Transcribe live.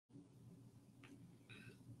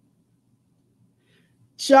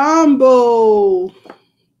Jumbo.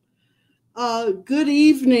 Good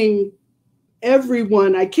evening,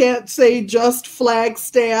 everyone. I can't say just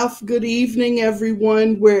Flagstaff. Good evening,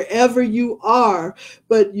 everyone, wherever you are,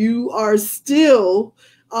 but you are still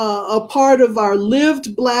a part of our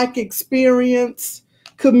lived Black experience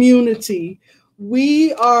community.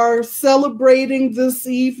 We are celebrating this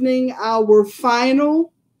evening our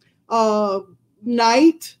final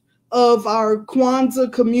night of our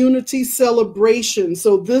Kwanzaa community celebration.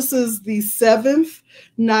 So this is the 7th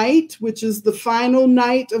night, which is the final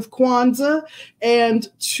night of Kwanzaa. And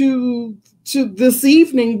to this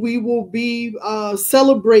evening, we will be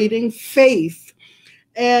celebrating faith.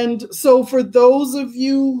 And so for those of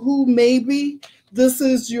you who maybe this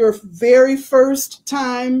is your very first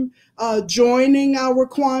time joining our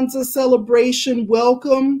Kwanzaa celebration,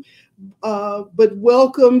 welcome. But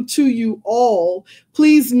welcome to you all.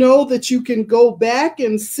 Please know that you can go back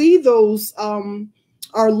and see those,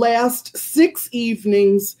 our last 6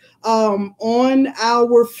 evenings on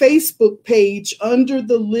our Facebook page under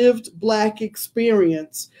the Lived Black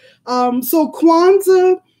Experience. So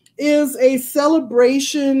Kwanzaa is a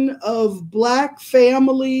celebration of Black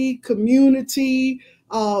family, community.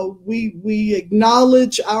 We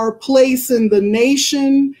acknowledge our place in the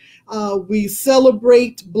nation. We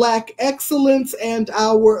celebrate Black excellence and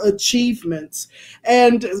our achievements.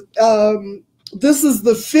 And this is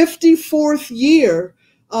the 54th year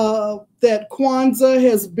that Kwanzaa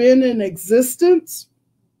has been in existence.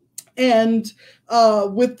 And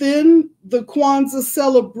within the Kwanzaa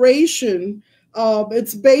celebration,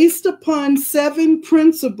 it's based upon 7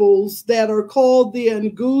 principles that are called the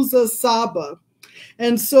Nguzo Saba.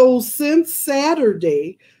 And so since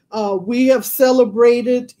Saturday, we have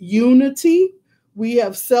celebrated unity, we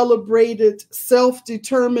have celebrated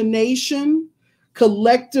self-determination,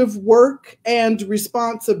 collective work and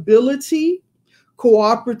responsibility,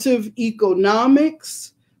 cooperative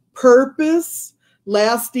economics, purpose.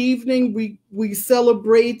 Last evening, we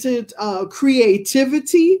celebrated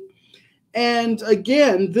creativity. And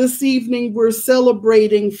again, this evening, we're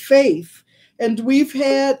celebrating faith. And we've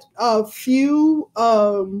had a few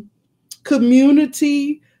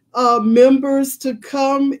community members to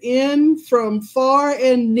come in from far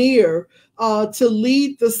and near to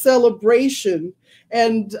lead the celebration.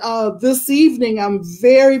 And this evening, I'm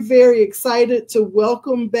very, very excited to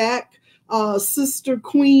welcome back Sister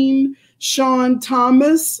Queen Sean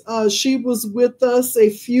Thomas. She was with us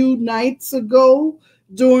a few nights ago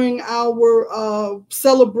during our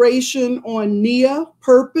celebration on Nia,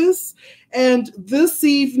 Purpose. And this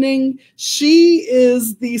evening, she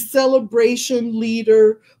is the celebration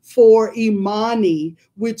leader for Imani,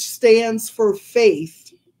 which stands for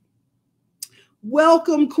faith.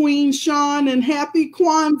 Welcome, Queen Sean, and happy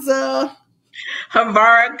Kwanzaa.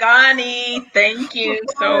 Havaragani, thank you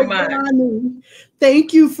so much.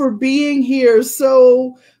 Thank you for being here.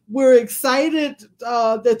 So we're excited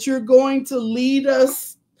that you're going to lead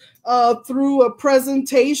us through a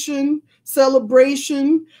presentation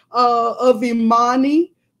celebration of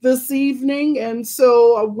Imani this evening. And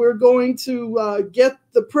so we're going to get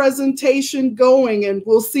the presentation going, and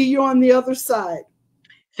we'll see you on the other side.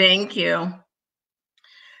 Thank you.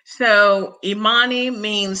 So Imani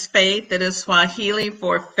means faith. It is Swahili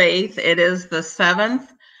for faith. It is the 7th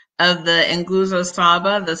of the Nguzo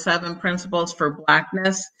Saba, the 7 principles for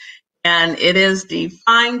Blackness. And it is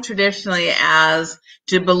defined traditionally as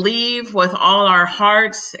to believe with all our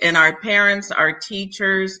hearts in our parents, our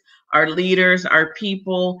teachers, our leaders, our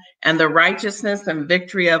people, and the righteousness and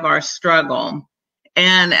victory of our struggle.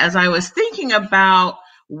 And as I was thinking about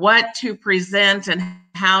what to present and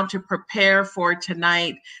how to prepare for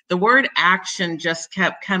tonight, the word action just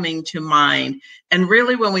kept coming to mind. And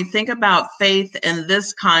really, when we think about faith in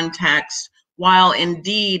this context, while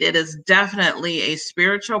indeed it is definitely a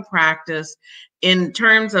spiritual practice, in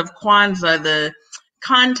terms of Kwanzaa, the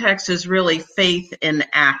context is really faith in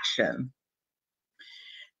action.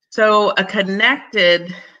 So a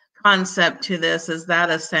connected concept to this is that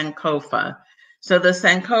of Sankofa. So the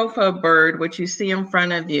Sankofa bird, which you see in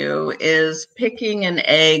front of you, is picking an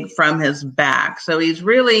egg from his back. So he's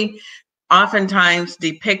really oftentimes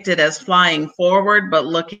depicted as flying forward, but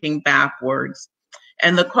looking backwards.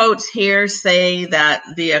 And the quotes here say that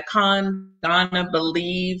the Akan Ghana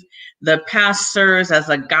believe the past serves as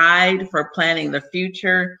a guide for planning the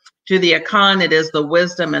future. To the Akan, it is the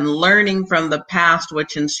wisdom and learning from the past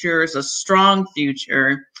which ensures a strong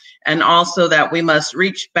future, and also that we must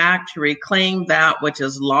reach back to reclaim that which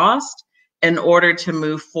is lost in order to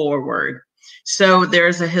move forward. So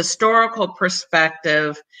there's a historical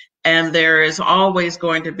perspective And there is always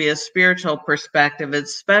going to be a spiritual perspective,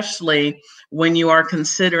 especially when you are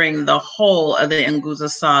considering the whole of the Nguzo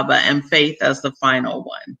Saba and faith as the final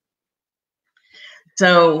one.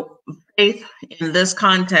 So faith in this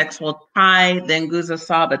context will tie the Nguzo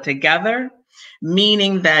Saba together,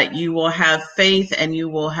 meaning that you will have faith and you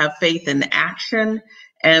will have faith in action.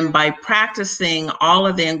 And by practicing all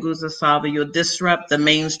of the Nguzo Saba, you'll disrupt the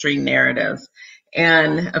mainstream narratives.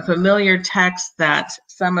 And a familiar text that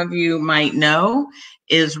some of you might know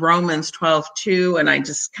is Romans 12:2, and I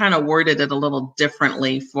just kind of worded it a little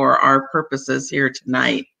differently for our purposes here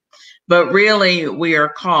tonight. But really, we are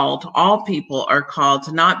called, all people are called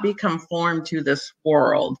to not be conformed to this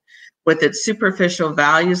world with its superficial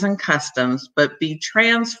values and customs, but be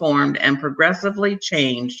transformed and progressively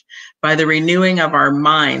changed by the renewing of our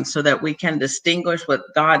minds so that we can distinguish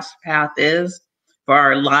what God's path is for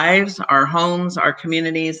our lives, our homes, our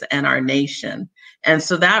communities, and our nation. And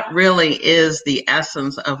so that really is the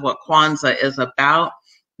essence of what Kwanzaa is about.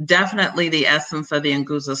 Definitely the essence of the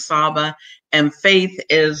Nguzo Saba, and faith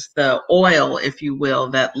is the oil, if you will,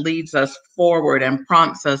 that leads us forward and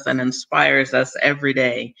prompts us and inspires us every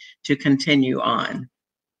day to continue on.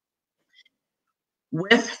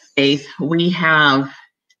 With faith, we have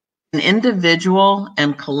an individual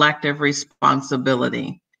and collective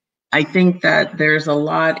responsibility. I think that there's a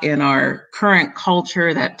lot in our current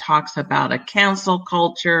culture that talks about a cancel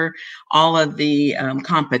culture, all of the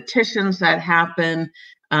competitions that happen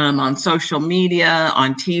on social media,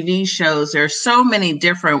 on TV shows. There's so many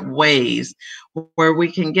different ways where we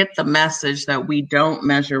can get the message that we don't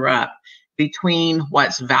measure up between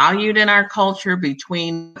what's valued in our culture,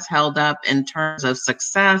 between what's held up in terms of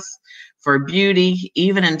success, for beauty,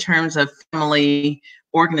 even in terms of family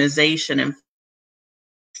organization and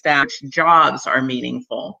staff, jobs are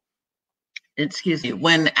meaningful. Excuse me,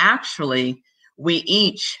 when actually we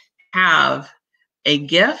each have a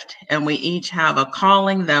gift and we each have a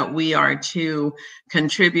calling that we are to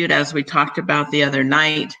contribute, as we talked about the other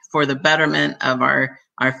night, for the betterment of our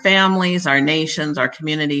families, our nations, our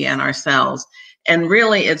community, and ourselves. And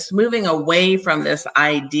really, it's moving away from this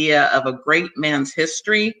idea of a great man's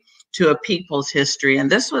history to a people's history. And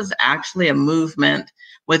this was actually a movement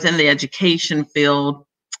within the education field,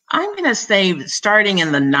 I'm going to say starting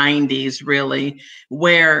in the 90s, really,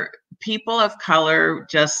 where people of color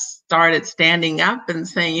just started standing up and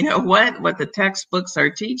saying, you know what the textbooks are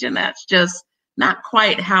teaching, that's just not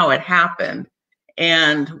quite how it happened.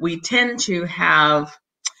 And we tend to have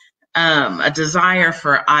a desire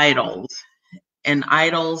for idols and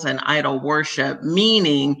idol worship,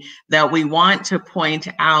 meaning that we want to point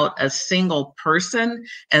out a single person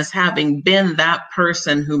as having been that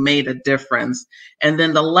person who made a difference. And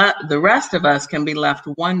then the rest of us can be left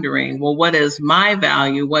wondering, well, what is my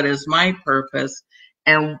value? What is my purpose?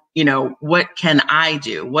 And, what can I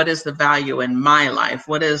do? What is the value in my life?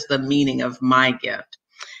 What is the meaning of my gift?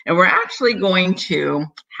 And we're actually going to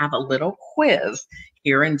have a little quiz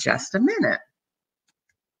here in just a minute.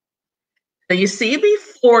 So you see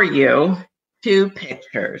before you 2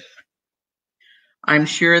 pictures. I'm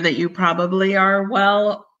sure that you probably are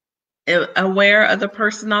well aware of the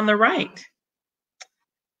person on the right.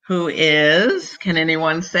 Who is, can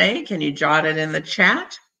anyone say, can you jot it in the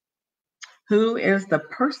chat? Who is the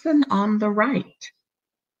person on the right?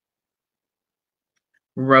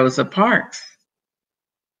 Rosa Parks.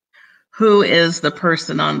 Who is the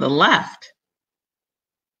person on the left?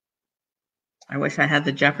 I wish I had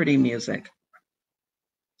the Jeopardy music.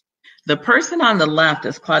 The person on the left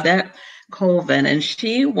is Claudette Colvin, and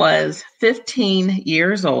she was 15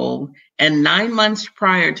 years old, and 9 months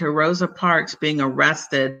prior to Rosa Parks being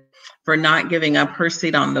arrested for not giving up her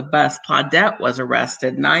seat on the bus, Claudette was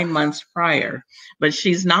arrested 9 months prior. But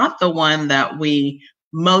she's not the one that we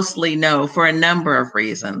mostly know for a number of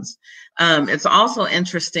reasons. It's also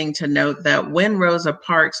interesting to note that when Rosa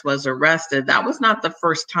Parks was arrested, that was not the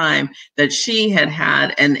first time that she had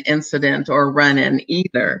had an incident or run-in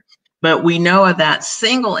either. But we know of that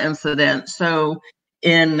single incident. So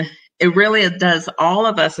it really does all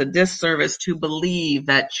of us a disservice to believe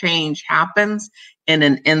that change happens in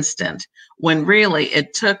an instant, when really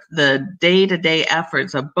it took the day-to-day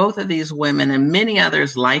efforts of both of these women and many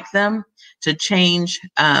others like them to change,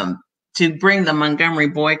 to bring the Montgomery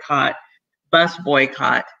bus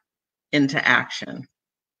boycott into action.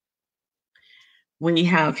 We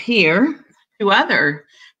have here 2 other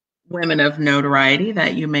women of notoriety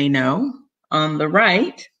that you may know. On the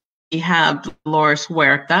right, we have Dolores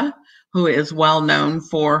Huerta, who is well known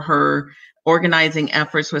for her organizing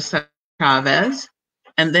efforts with Chavez.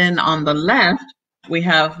 And then on the left, we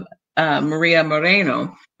have Maria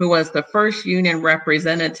Moreno, who was the first union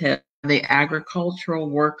representative of the Agricultural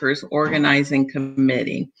Workers Organizing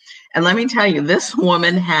Committee. And let me tell you, this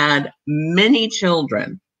woman had many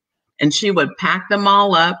children, and she would pack them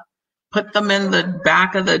all up, put them in the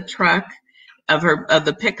back of the truck of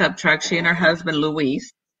the pickup truck, she and her husband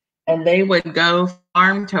Luis, and they would go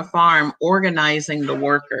farm to farm organizing the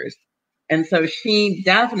workers. And so she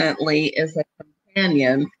definitely is a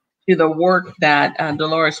companion to the work that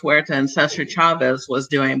Dolores Huerta and Cesar Chavez was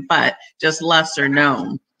doing, but just lesser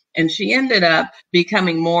known. And she ended up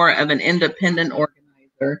becoming more of an independent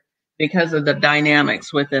organizer because of the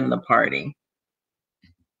dynamics within the party.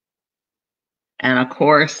 And of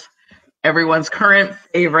course, everyone's current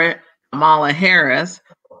favorite, Kamala Harris.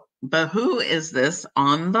 But who is this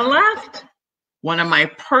on the left? One of my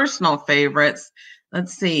personal favorites.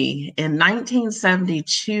 Let's see, in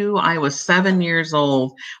 1972, I was 7 years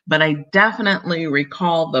old, but I definitely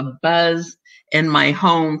recall the buzz in my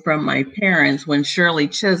home from my parents when Shirley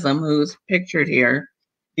Chisholm, who's pictured here,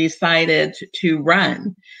 decided to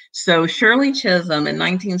run. So Shirley Chisholm in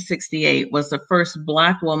 1968 was the first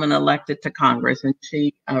Black woman elected to Congress, and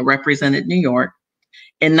she represented New York.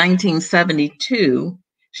 In 1972,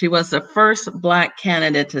 she was the first Black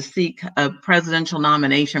candidate to seek a presidential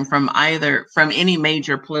nomination from any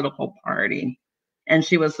major political party. And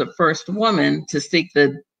she was the first woman to seek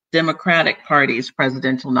the Democratic Party's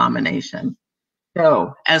presidential nomination.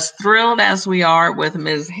 So, as thrilled as we are with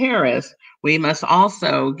Ms. Harris, we must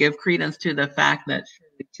also give credence to the fact that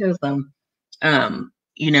Shirley Chisholm,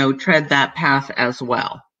 tread that path as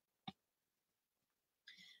well.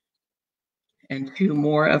 And two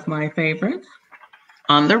more of my favorites.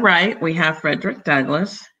 On the right, we have Frederick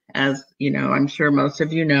Douglass, as you know, I'm sure most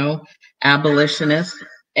of you know, abolitionist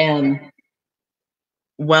and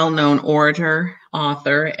well-known orator,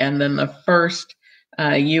 author, and then the first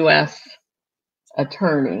U.S.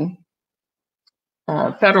 attorney,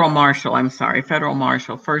 federal marshal,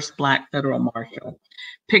 first Black federal marshal.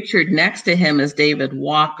 Pictured next to him is David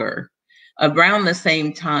Walker. Around the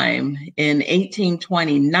same time, in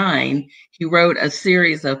 1829, he wrote a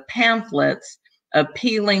series of pamphlets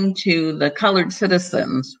appealing to the colored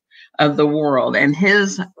citizens of the world. And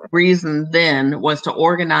his reason then was to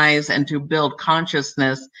organize and to build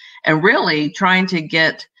consciousness and really trying to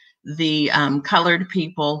get the colored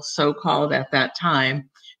people, so-called at that time,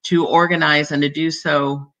 to organize and to do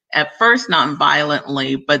so at first not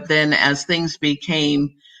violently, but then as things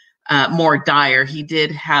became more dire, he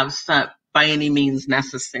did have some, by any means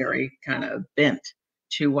necessary, kind of bent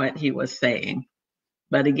to what he was saying.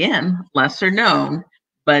 But again, lesser known,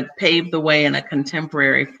 but paved the way in a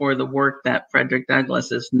contemporary for the work that Frederick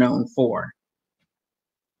Douglass is known for.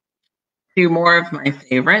 Two more of my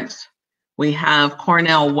favorites. We have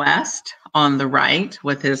Cornel West on the right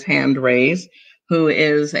with his hand raised, who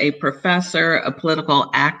is a professor, a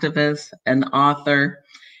political activist, an author.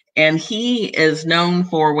 And he is known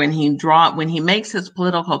for when he makes his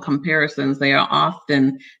political comparisons, they are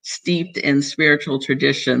often steeped in spiritual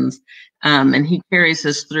traditions. And he carries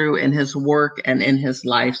this through in his work and in his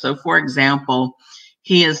life. So for example,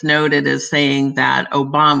 he is noted as saying that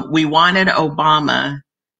we wanted Obama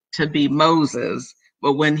to be Moses,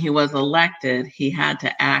 but when he was elected, he had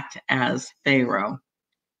to act as Pharaoh.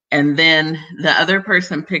 And then the other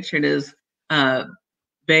person pictured is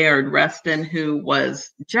Bayard Rustin, who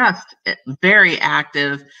was just very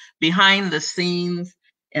active behind the scenes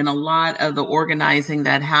in a lot of the organizing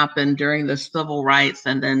that happened during the civil rights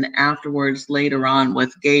and then afterwards later on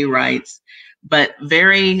with gay rights. But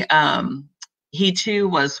he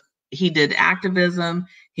did activism,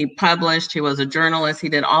 he published, he was a journalist, he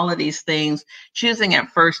did all of these things, choosing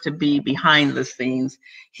at first to be behind the scenes.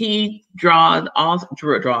 He drew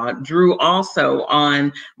also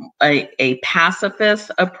on a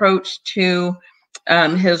pacifist approach to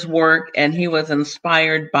his work, and he was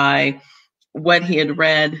inspired by what he had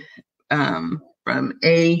read from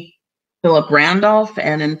Philip Randolph,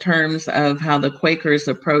 and in terms of how the Quakers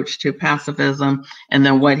approached to pacifism, and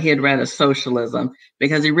then what he had read of socialism,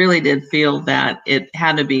 because he really did feel that it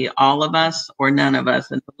had to be all of us or none of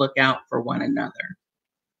us, and to look out for one another.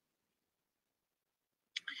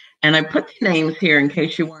 And I put the names here in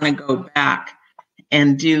case you want to go back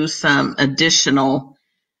and do some additional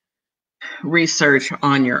research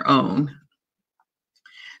on your own.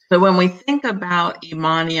 So when we think about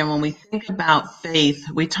Imani and when we think about faith,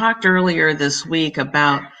 we talked earlier this week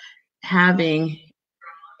about having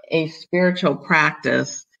a spiritual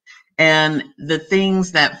practice and the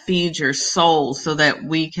things that feed your soul so that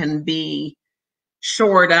we can be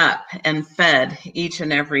shored up and fed each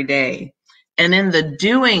and every day. And in the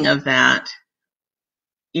doing of that,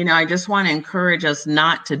 I just want to encourage us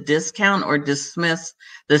not to discount or dismiss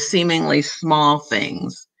the seemingly small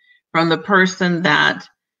things, from the person that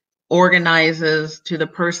organizes to the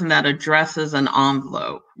person that addresses an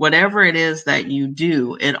envelope. Whatever it is that you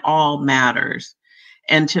do, it all matters.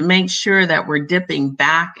 And to make sure that we're dipping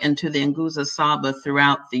back into the Nguzo Saba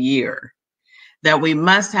throughout the year, that we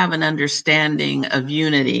must have an understanding of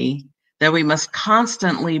unity, that we must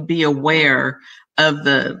constantly be aware of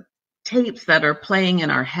the tapes that are playing in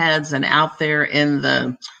our heads and out there in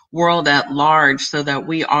the world at large, so that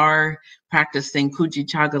we are practicing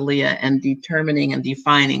kujichagulia and determining and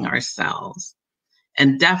defining ourselves.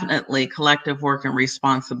 And definitely collective work and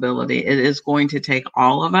responsibility. It is going to take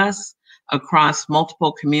all of us across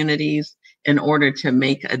multiple communities in order to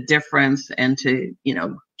make a difference and to,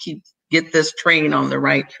 get this train on the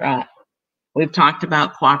right track. We've talked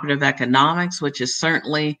about cooperative economics, which is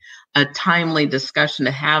certainly a timely discussion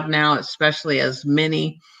to have now, especially as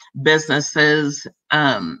many businesses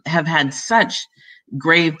have had such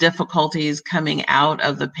grave difficulties coming out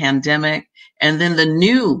of the pandemic, and then the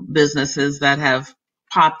new businesses that have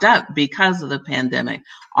popped up because of the pandemic.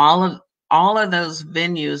 All of those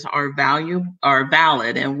venues are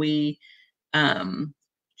valid, and we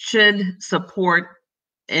should support,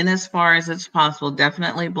 in as far as it's possible,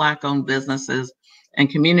 definitely Black-owned businesses and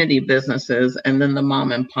community businesses, and then the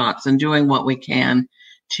mom and pops, and doing what we can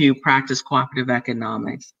to practice cooperative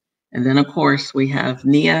economics. And then, of course, we have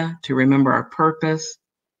NIA to remember our purpose,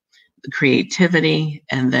 creativity,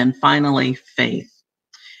 and then finally, faith.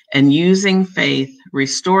 And using faith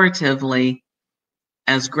restoratively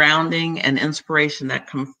as grounding and inspiration that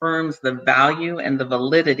confirms the value and the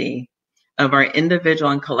validity of our individual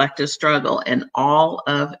and collective struggle in all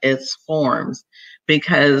of its forms.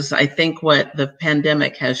 Because I think what the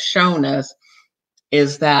pandemic has shown us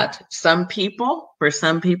is that for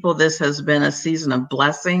some people, this has been a season of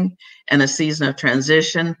blessing and a season of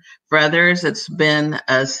transition. For others, it's been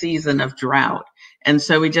a season of drought. And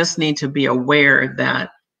so we just need to be aware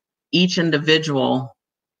that each individual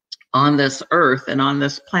on this earth and on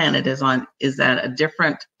this planet is at a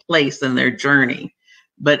different place in their journey.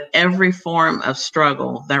 But every form of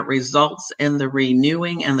struggle that results in the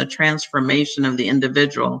renewing and the transformation of the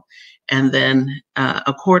individual, and then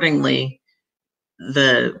accordingly,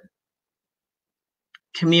 the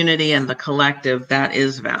community and the collective, that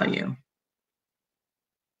is value.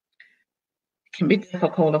 It can be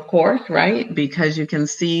difficult, of course, right? Because you can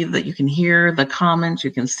see that, you can hear the comments,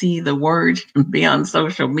 you can see the words, you can be on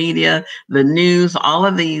social media, the news, all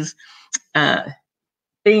of these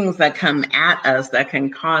things that come at us that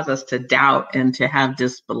can cause us to doubt and to have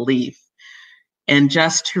disbelief. And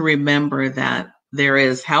just to remember that there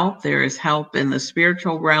is help in the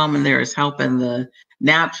spiritual realm, and there is help in the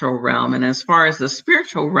natural realm. And as far as the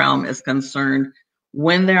spiritual realm is concerned,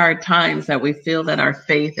 when there are times that we feel that our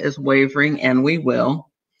faith is wavering, and we will,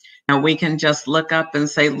 and we can just look up and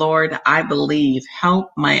say, Lord, I believe,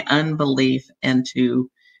 help my unbelief, and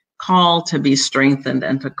to call to be strengthened,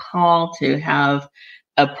 and to call to have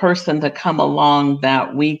a person to come along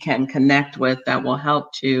that we can connect with, that will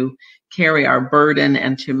help to carry our burden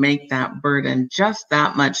and to make that burden just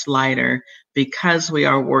that much lighter, because we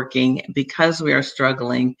are working, because we are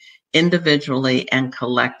struggling individually and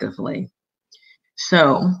collectively.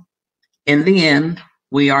 So in the end,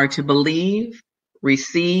 we are to believe,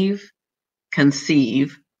 receive,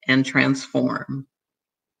 conceive, and transform.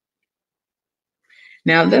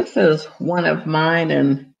 Now, this is one of mine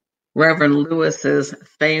and Reverend Lewis's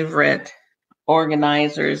favorite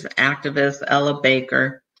organizers, activists, Ella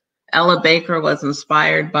Baker. Ella Baker was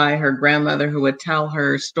inspired by her grandmother, who would tell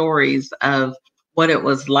her stories of what it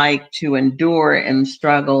was like to endure and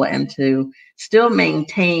struggle and to still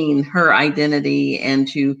maintain her identity and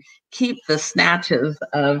to keep the snatches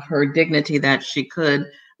of her dignity that she could,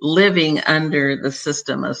 living under the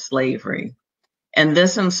system of slavery. And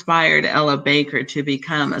this inspired Ella Baker to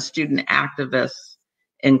become a student activist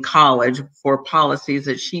in college for policies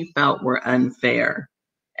that she felt were unfair.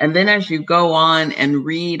 And then as you go on and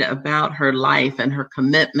read about her life and her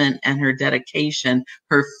commitment and her dedication,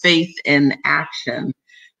 her faith in action,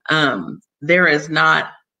 there is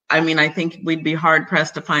not, I think we'd be hard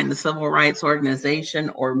pressed to find the civil rights organization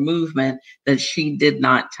or movement that she did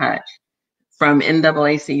not touch. From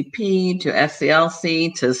NAACP to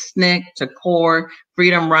SCLC to SNCC to CORE,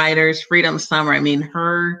 Freedom Riders, Freedom Summer.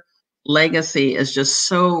 Her legacy is just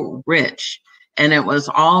so rich. And it was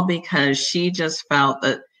all because she just felt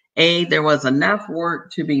that, there was enough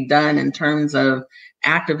work to be done in terms of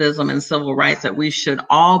activism and civil rights, that we should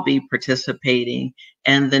all be participating.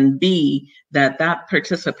 And then B, that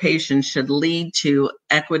participation should lead to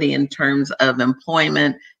equity in terms of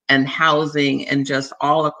employment and housing and just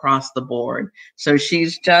all across the board. So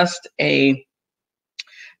she's just an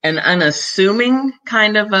unassuming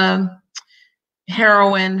kind of a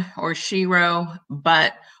heroine or shero,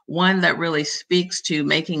 but one that really speaks to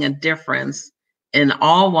making a difference in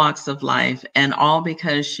all walks of life, and all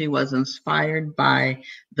because she was inspired by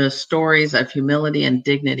the stories of humility and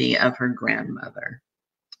dignity of her grandmother.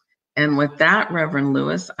 And with that, Reverend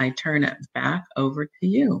Lewis, I turn it back over to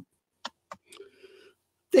you.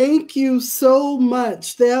 Thank you so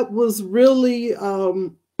much. That was really a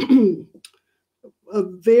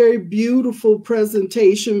very beautiful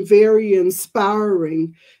presentation, very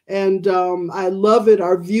inspiring. And I love it.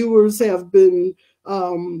 Our viewers have been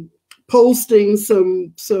posting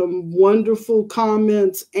some wonderful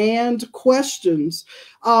comments and questions.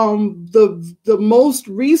 The most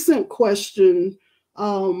recent question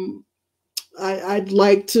I'd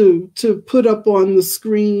like to put up on the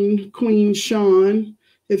screen, Queen Sean,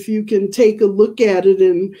 if you can take a look at it,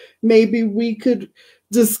 and maybe we could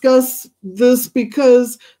discuss this,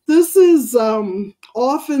 because this is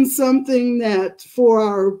often something that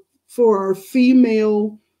for our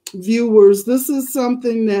female viewers, this is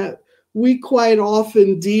something that we quite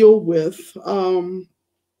often deal with.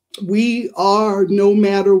 We are, no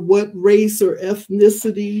matter what race or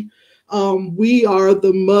ethnicity, we are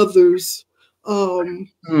the mothers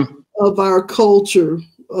of our culture.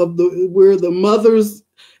 We're the mothers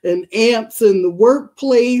and aunts in the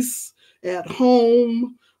workplace, at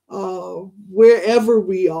home, wherever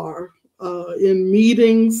we are, in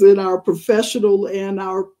meetings, in our professional and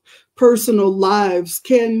our personal lives.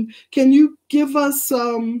 Can you give us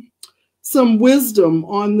some wisdom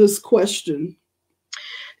on this question?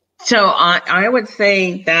 So I would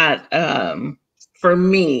say that for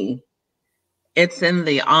me, it's in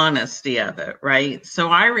the honesty of it, right? So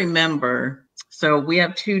I remember, so we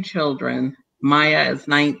have two children. Maya is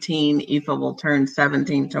 19, Aoife will turn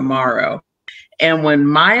 17 tomorrow. And when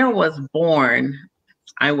Maya was born,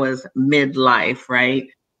 I was midlife, right?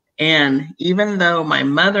 And even though my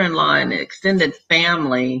mother-in-law and extended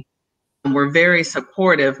family were very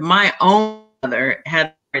supportive, my own mother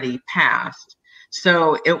had already passed.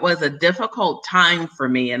 So it was a difficult time for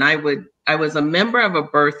me. And I was a member of a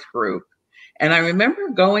birth group. And I remember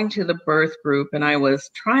going to the birth group and I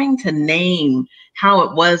was trying to name how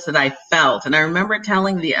it was that I felt. And I remember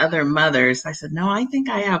telling the other mothers, I said, no, I think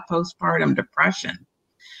I have postpartum depression.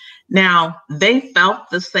 Now, they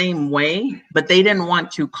felt the same way, but they didn't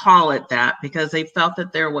want to call it that because they felt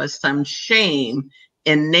that there was some shame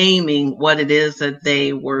in naming what it is that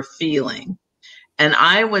they were feeling. And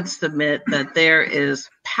I would submit that there is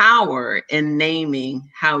power in naming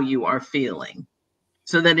how you are feeling.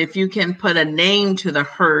 So that if you can put a name to the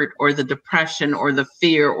hurt or the depression or the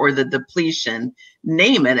fear or the depletion,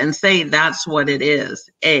 name it and say that's what it is,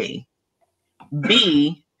 A.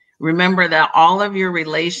 B, remember that all of your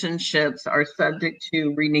relationships are subject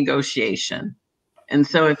to renegotiation. And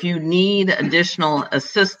so if you need additional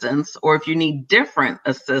assistance or if you need different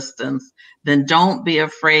assistance, then don't be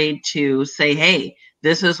afraid to say, hey,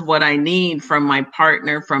 this is what I need from my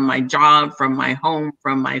partner, from my job, from my home,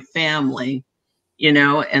 from my family, you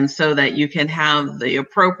know, and so that you can have the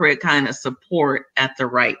appropriate kind of support at the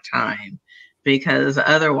right time. Because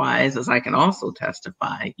otherwise, as I can also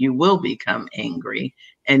testify, you will become angry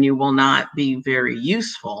and you will not be very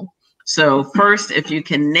useful. So first, if you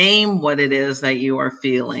can name what it is that you are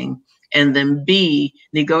feeling, and then B,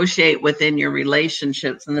 negotiate within your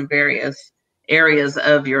relationships in the various areas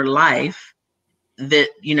of your life that,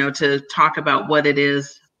 you know, to talk about what it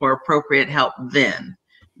is for appropriate help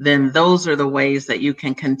then those are the ways that you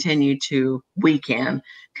can continue to reach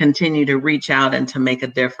out and to make a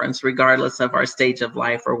difference, regardless of our stage of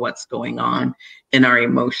life or what's going on in our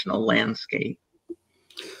emotional landscape.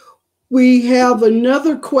 We have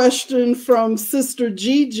another question from Sister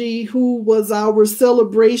Gigi, who was our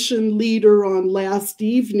celebration leader on last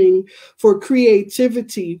evening for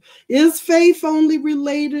creativity. Is faith only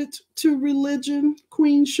related to religion,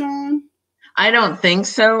 Queen Sean? I don't think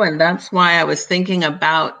so. And that's why I was thinking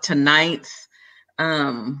about tonight's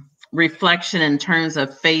reflection in terms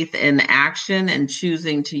of faith in action and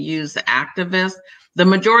choosing to use activists, the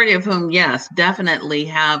majority of whom, yes, definitely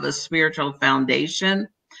have a spiritual foundation.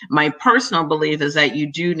 My personal belief is that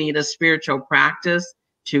you do need a spiritual practice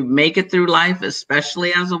to make it through life,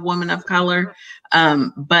 especially as a woman of color.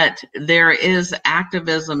 But there is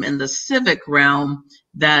activism in the civic realm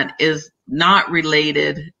that is not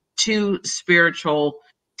related to spiritual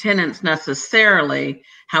tenets necessarily.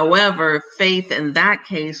 However, faith in that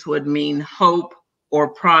case would mean hope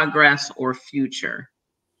or progress or future.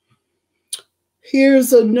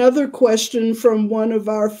 Here's another question from one of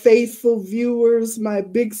our faithful viewers, my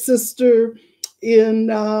big sister in,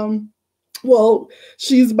 well,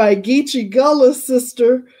 she's my Geechee Gullah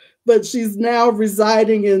sister, but she's now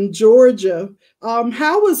residing in Georgia.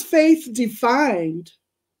 How is faith defined?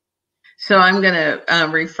 So I'm going to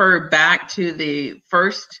refer back to the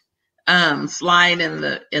first slide in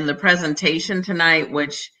the presentation tonight,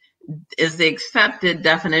 which is the accepted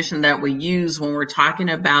definition that we use when we're talking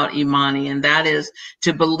about Imani, and that is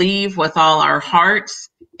to believe with all our hearts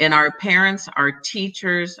in our parents, our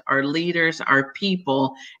teachers, our leaders, our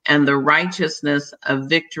people, and the righteousness of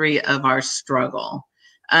victory of our struggle.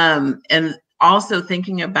 And also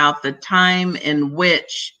thinking about the time in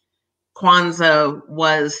which Kwanzaa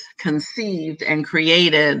was conceived and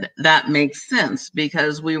created, that makes sense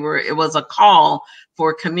because it was a call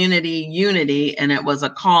for community unity and it was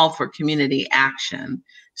a call for community action.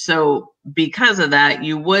 So because of that,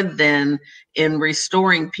 you would then, in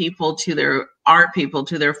restoring our people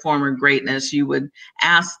to their former greatness, you would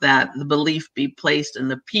ask that the belief be placed in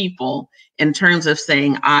the people in terms of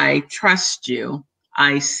saying, I trust you,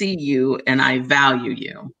 I see you, and I value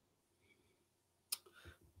you.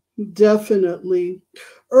 Definitely.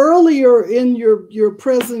 Earlier in your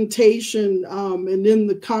presentation and in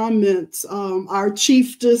the comments, our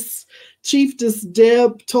chiefess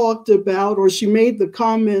Deb talked about, or she made the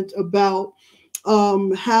comment about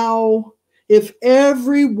how if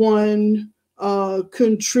everyone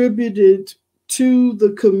contributed to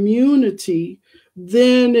the community,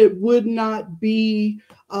 then it would not be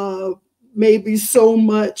maybe so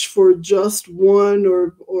much for just one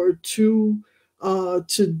or two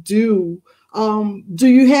to do. Do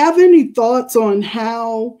you have any thoughts on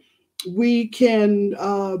how we can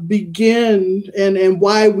begin and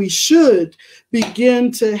why we should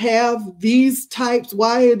begin to have these types,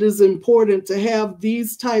 why it is important to have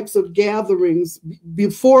these types of gatherings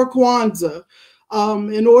before Kwanzaa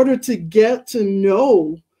in order to get to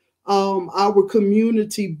know our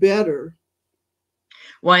community better?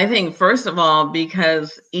 Well, I think first of all,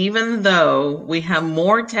 because even though we have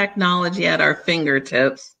more technology at our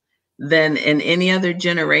fingertips than in any other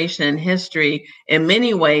generation in history, in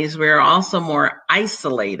many ways, we're also more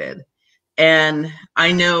isolated. And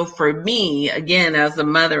I know for me, again, as a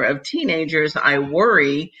mother of teenagers, I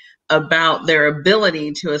worry about their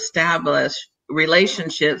ability to establish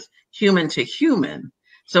relationships human to human.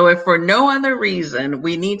 So if for no other reason,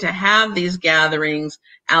 we need to have these gatherings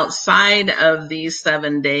outside of these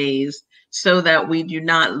 7 days so that we do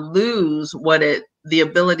not lose the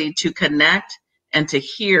ability to connect and to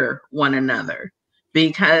hear one another.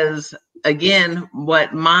 Because again,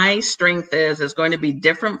 what my strength is going to be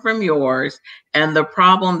different from yours. And the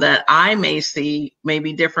problem that I may see may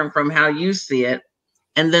be different from how you see it.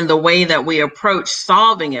 And then the way that we approach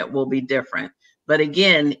solving it will be different. But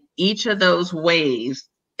again, each of those ways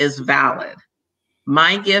is valid.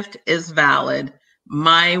 My gift is valid.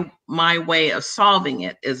 My way of solving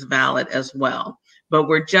it is valid as well. But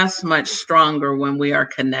we're just much stronger when we are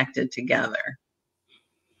connected together.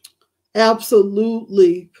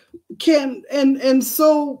 Absolutely.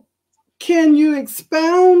 So can you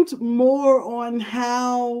expound more on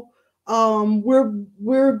how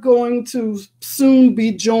we're going to soon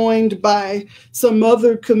be joined by some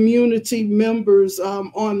other community members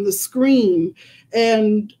on the screen?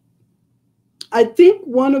 And I think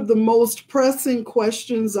one of the most pressing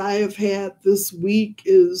questions I have had this week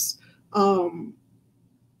is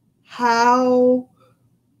how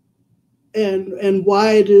and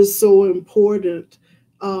why it is so important,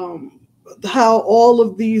 how all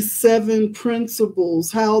of these 7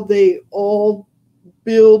 principles, how they all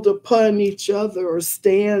build upon each other or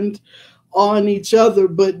stand on each other,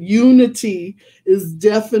 but unity is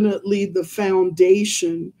definitely the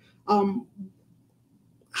foundation.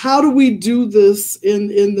 How do we do this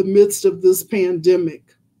in the midst of this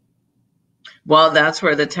pandemic? Well, that's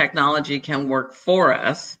where the technology can work for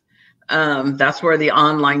us. That's where the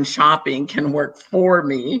online shopping can work for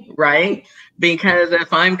me, right? Because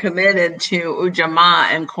if I'm committed to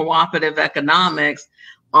ujamaa and cooperative economics,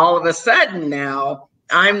 all of a sudden now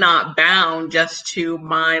I'm not bound just to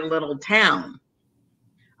my little town.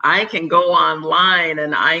 I can go online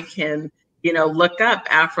and I can, look up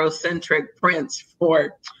Afrocentric prints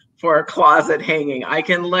for a closet hanging. I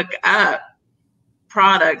can look up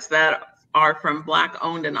products that are from Black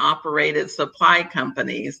owned and operated supply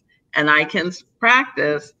companies. And I can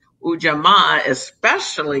practice ujamaa,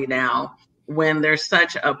 especially now when there's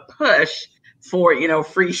such a push for,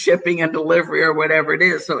 free shipping and delivery or whatever it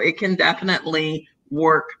is. So it can definitely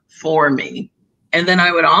work for me. And then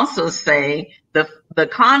I would also say the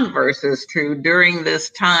converse is true during this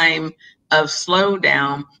time of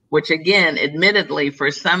slowdown, which again, admittedly,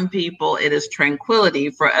 for some people, it is tranquility.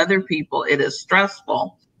 For other people, it is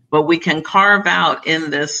stressful. But we can carve out in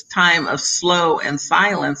this time of slow and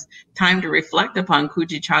silence, time to reflect upon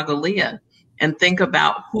kujichagulia and think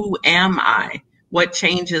about, who am I? What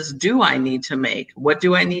changes do I need to make? What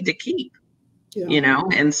do I need to keep? Yeah.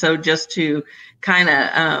 And so just to kind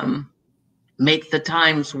of make the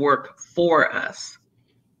times work for us.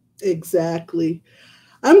 Exactly.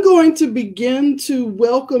 I'm going to begin to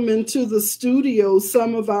welcome into the studio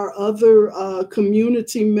some of our other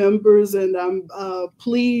community members, and I'm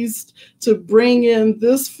pleased to bring in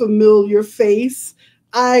this familiar face.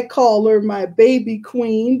 I call her my baby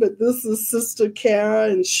queen, but this is Sister Kara,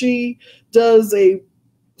 and she does a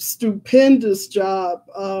stupendous job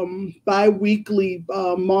bi-weekly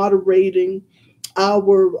moderating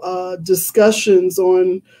our discussions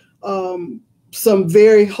on some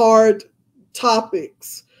very hard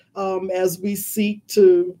topics as we seek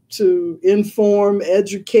to inform,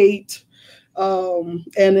 educate, and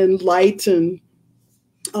enlighten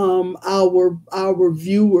our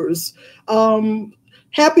viewers.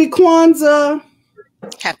 Happy Kwanzaa!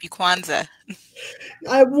 Happy Kwanzaa!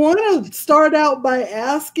 I want to start out by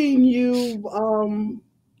asking you: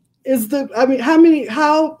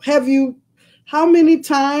 how many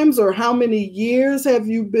times or how many years have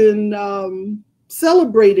you been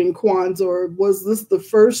celebrating Kwanzaa, or was this the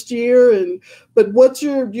first year? But what's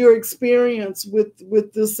your experience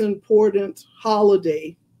with this important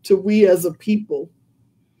holiday to we as a people?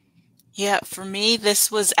 Yeah, for me,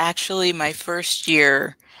 this was actually my first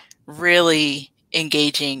year really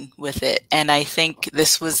engaging with it. And I think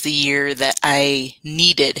this was the year that I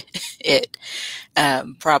needed it,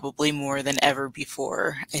 probably more than ever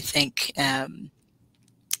before. I think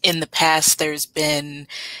in the past, there's been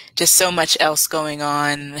just so much else going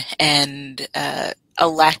on, and a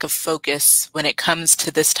lack of focus when it comes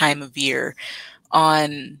to this time of year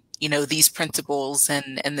on, these principles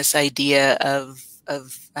and this idea of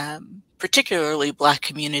particularly Black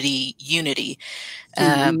community unity.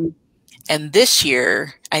 And this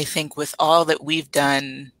year, I think with all that we've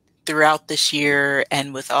done throughout this year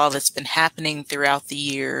and with all that's been happening throughout the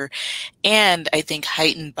year, and I think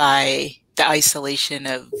heightened by the isolation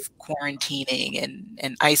of quarantining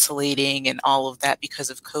and isolating and all of that because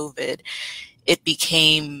of COVID, it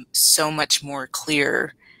became so much more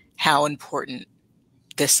clear how important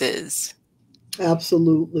this is.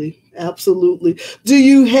 Absolutely. Absolutely. Do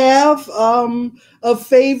you have a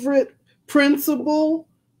favorite principle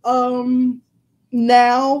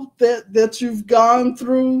now that you've gone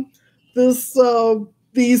through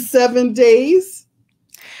these 7 days?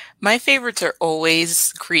 My favorites are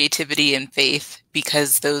always creativity and faith,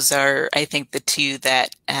 because those are, I think, the two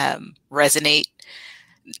that resonate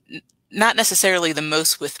not necessarily the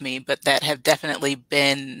most with me, but that have definitely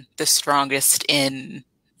been the strongest in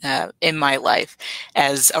my life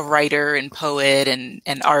as a writer and poet and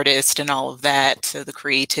artist and all of that. So the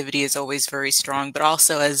creativity is always very strong, but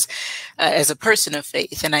also as a person of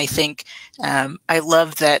faith. And I think I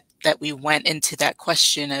love that we went into that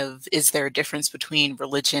question of, is there a difference between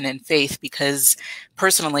religion and faith? Because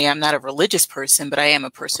personally, I'm not a religious person, but I am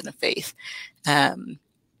a person of faith.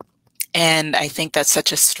 And I think that's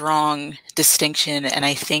such a strong distinction. And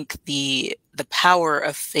I think the power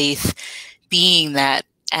of faith being that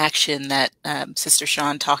action that Sister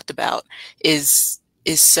Sean talked about is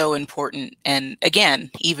so important. And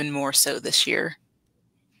again, even more so this year.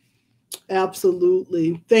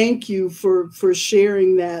 Absolutely. Thank you for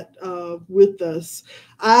sharing that with us.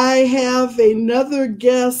 I have another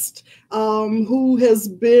guest who has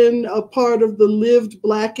been a part of the lived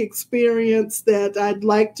Black experience that I'd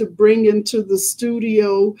like to bring into the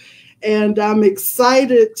studio. And I'm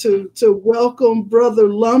excited to welcome Brother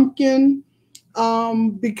Lumpkin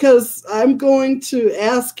because I'm going to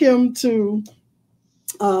ask him to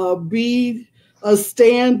be a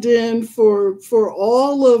stand-in for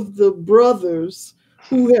all of the brothers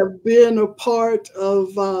who have been a part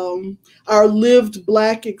of our Lived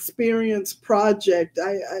Black Experience project.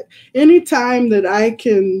 Anytime that I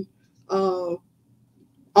can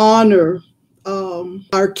honor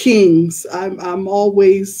our kings, I'm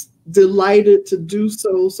always delighted to do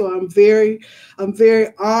so. So I'm very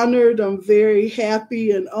honored. I'm very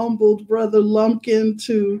happy and humbled, Brother Lumpkin,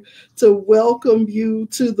 to welcome you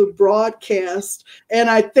to the broadcast. And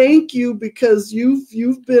I thank you because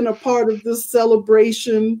you've been a part of this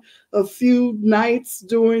celebration a few nights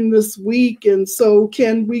during this week. And so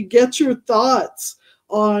can we get your thoughts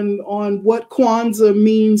on what Kwanzaa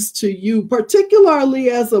means to you, particularly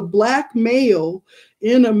as a Black male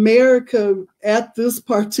in America at this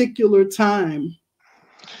particular time?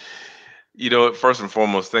 You know, first and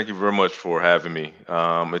foremost, thank you very much for having me.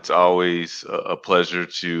 It's always a pleasure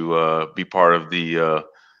to be part of the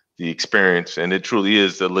experience, and it truly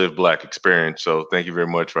is the Live Black experience. So thank you very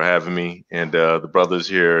much for having me. And the brothers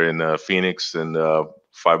here in Phoenix and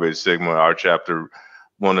Phi Beta Sigma, our chapter,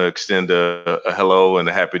 want to extend a hello and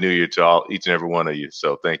a happy new year to each and every one of you.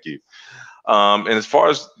 So thank you. And as far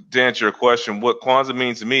as to answer your question, what Kwanzaa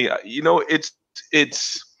means to me, you know, it's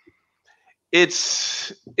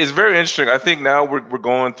very interesting. I think now we're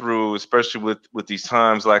going through, especially with these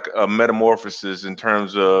times, like a metamorphosis in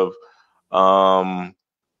terms of,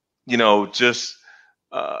 you know, just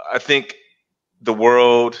I think the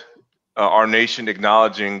world, our nation,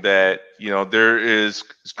 acknowledging that, you know, there is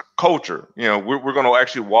culture. You know, we're going to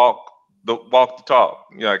actually walk the talk.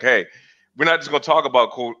 You know, like, hey, we're not just going to talk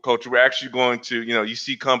about culture. We're actually going to, you know, you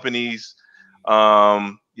see companies, you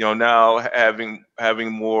know, now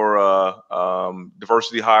having more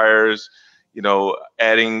diversity hires, you know,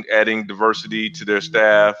 adding diversity to their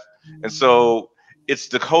staff, and so it's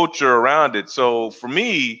the culture around it. So for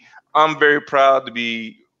me, I'm very proud to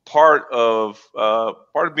be part of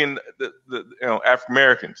being the you know, African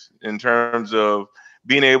Americans, in terms of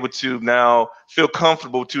being able to now feel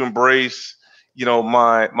comfortable to embrace, you know,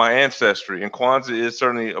 my ancestry, and Kwanzaa is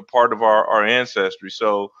certainly a part of our ancestry.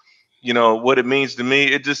 So, you know, what it means to me,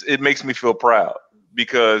 it makes me feel proud,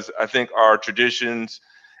 because I think our traditions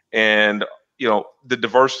and, you know, the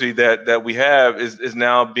diversity that we have is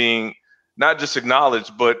now being not just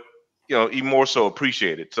acknowledged, but, you know, even more so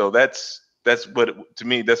appreciated. So that's what to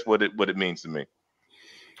me, that's what it means to me.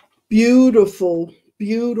 Beautiful,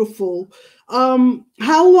 beautiful.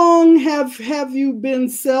 How long have you been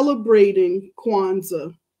celebrating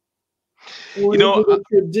Kwanzaa? Or You know, is it a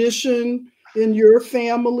tradition in your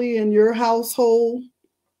family, in your household?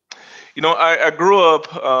 You know, I grew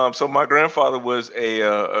up. So my grandfather was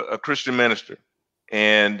a Christian minister,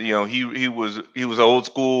 and you know, he was old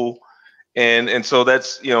school, and so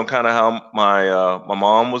that's, you know, kind of how my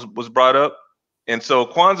mom was brought up, and so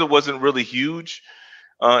Kwanzaa wasn't really huge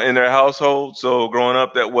in their household. So growing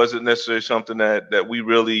up, that wasn't necessarily something that we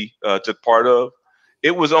really took part of.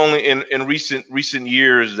 It was only in recent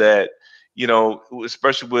years that, you know,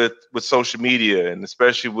 especially with social media, and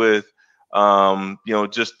especially with you know,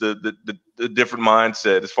 just the different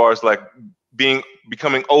mindset as far as like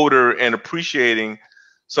becoming older and appreciating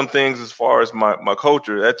some things as far as my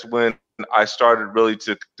culture. That's when I started really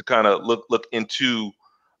to kind of look into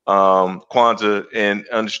Kwanzaa and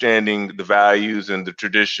understanding the values and the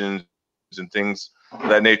traditions and things of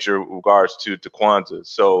that nature in regards to Kwanzaa.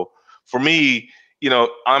 So for me, you know,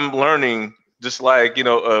 I'm learning, just like, you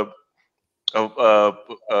know,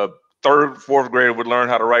 a third, fourth grader would learn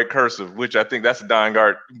how to write cursive, which I think that's a dying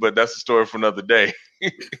art, but that's a story for another day.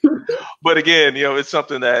 But again, you know, it's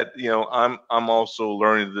something that, you know, I'm also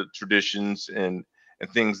learning the traditions and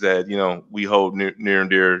things that, you know, we hold near and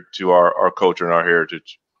dear to our culture and our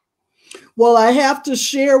heritage. Well, I have to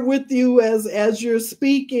share with you, as you're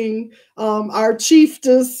speaking, our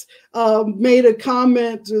chiefess made a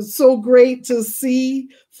comment. It's so great to see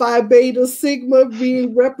Phi Beta Sigma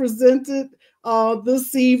being represented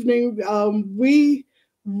this evening. We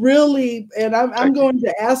really, and I'm going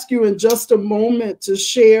to ask you in just a moment to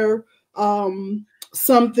share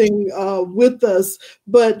something with us,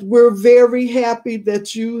 but we're very happy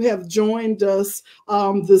that you have joined us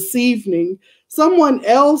this evening. Someone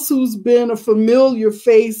else who's been a familiar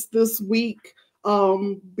face this week,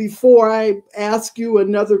 before I ask you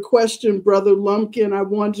another question, Brother Lumpkin, I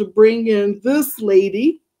want to bring in this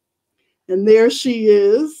lady, and there she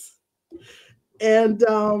is. And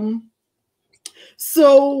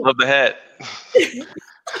so love the hat.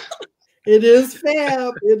 It is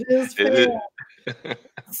fab. It is fab.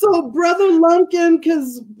 So, Brother Lumpkin,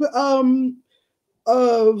 because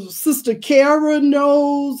Sister Kara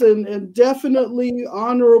knows, and definitely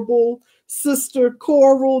Honorable Sister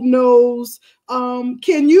Coral knows.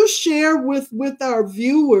 Can you share with our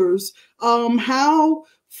viewers how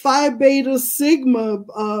Phi Beta Sigma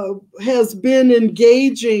has been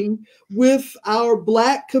engaging with our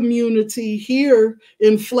Black community here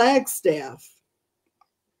in Flagstaff?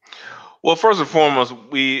 Well, first and foremost,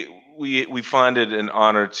 we find it an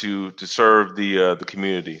honor to serve the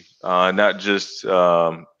community, not just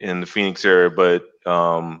in the Phoenix area, but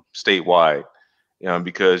statewide.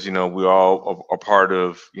 Because we all are part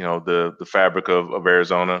of the fabric of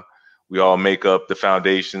Arizona. We all make up the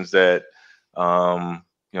foundations that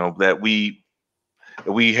that we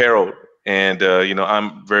herald. And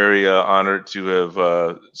I'm very honored to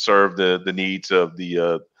have served the needs of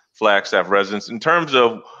the Flagstaff residents. In terms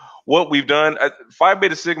of what we've done, Phi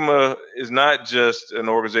Beta Sigma is not just an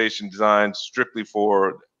organization designed strictly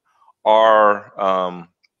for our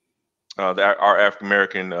our African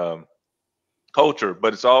American culture,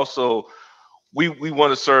 but it's also we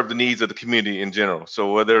want to serve the needs of the community in general.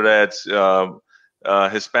 So whether that's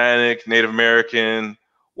Hispanic, Native American,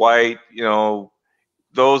 white,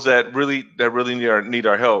 those that really need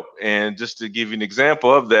our help. And just to give you an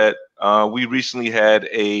example of that, we recently had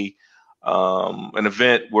an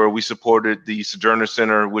event where we supported the Sojourner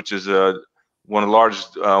Center, which is one of the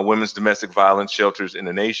largest women's domestic violence shelters in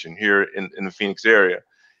the nation here in the Phoenix area.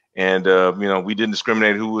 And we didn't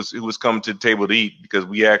discriminate who was coming to the table to eat, because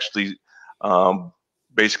we actually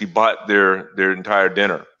basically bought their entire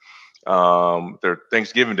dinner, their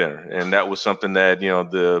Thanksgiving dinner, and that was something that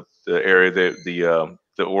the area that the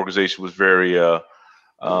organization was very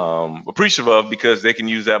appreciative of, because they can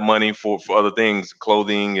use that money for other things,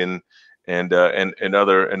 clothing and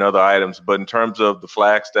other items. But in terms of the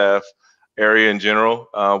Flagstaff area in general,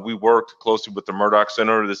 we worked closely with the Murdoch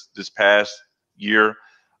Center this past year.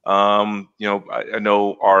 I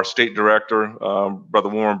know our state director, Brother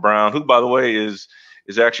Warren Brown, who, by the way, is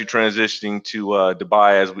actually transitioning to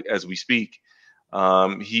Dubai as we speak.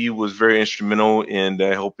 He was very instrumental in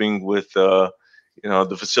helping with the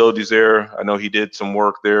facilities there. I know he did some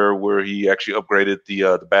work there where he actually upgraded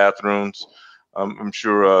the bathrooms. I'm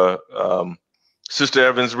sure Sister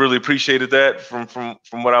Evans really appreciated that from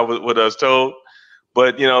what I was told.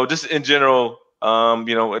 But just in general.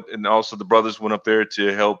 And also the brothers went up there to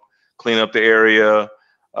help clean up the area.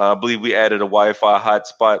 I believe we added a Wi-Fi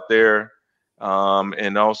hotspot there.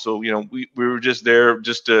 And also, we were just there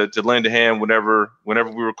just to lend a hand whenever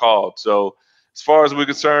we were called. So as far as we're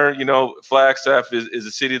concerned, Flagstaff is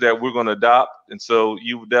a city that we're going to adopt. And so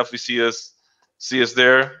you will definitely see us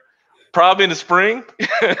there. Probably in the spring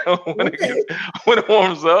when it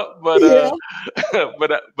warms up, but yeah.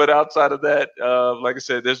 but outside of that, like I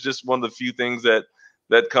said, there's just one of the few things that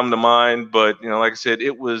come to mind. But like I said,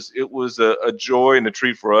 it was a joy and a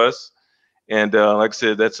treat for us, and like I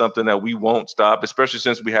said, that's something that we won't stop, especially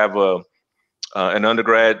since we have an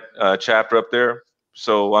undergrad chapter up there.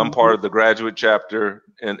 So I'm part of the graduate chapter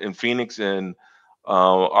in Phoenix, and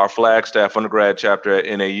our Flagstaff undergrad chapter at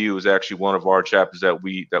NAU is actually one of our chapters that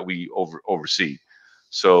we oversee.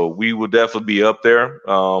 So we will definitely be up there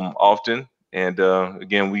often. And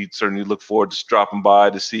again, we certainly look forward to dropping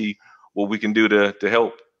by to see what we can do to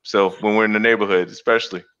help. So when we're in the neighborhood,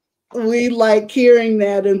 especially. We like hearing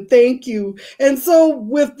that, and thank you. And so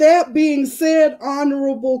with that being said,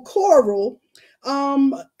 Honorable Coral,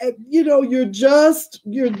 you're just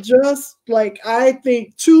like, I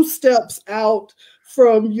think, 2 steps out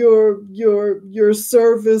from your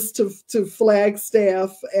service to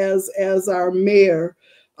Flagstaff as our mayor.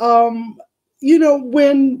 When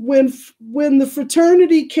the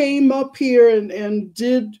fraternity came up here and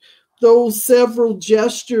did those several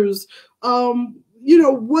gestures,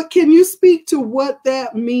 what can you speak to what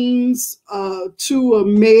that means to a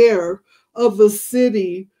mayor of a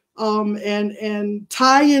city, and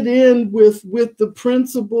tie it in with the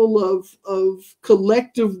principle of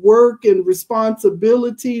collective work and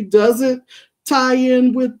responsibility? Does it tie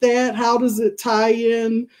in with that? How does it tie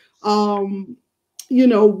in,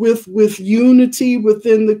 with unity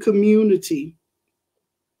within the community?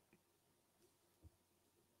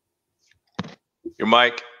 Your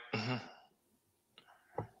mic.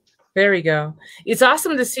 There we go. It's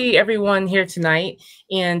awesome to see everyone here tonight,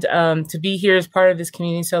 and to be here as part of this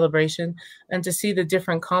community celebration, and to see the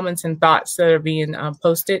different comments and thoughts that are being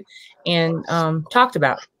posted and talked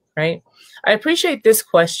about, right? I appreciate this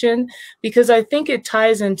question because I think it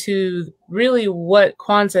ties into really what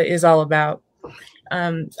Kwanzaa is all about.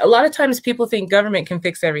 A lot of times people think government can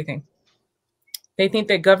fix everything. They think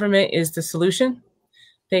that government is the solution.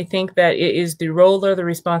 They think that it is the role or the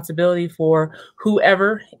responsibility for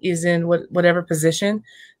whoever is in whatever position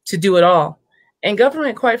to do it all. And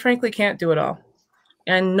government, quite frankly, can't do it all.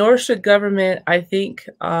 And nor should government, I think,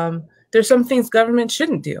 there's some things government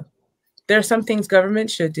shouldn't do. There are some things government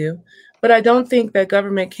should do, but I don't think that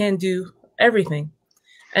government can do everything.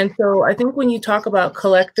 And so I think when you talk about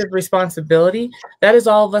collective responsibility, that is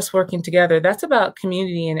all of us working together. That's about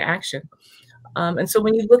community in action. And so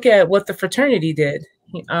when you look at what the fraternity did,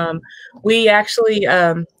 we actually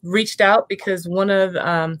reached out because one of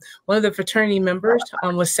the fraternity members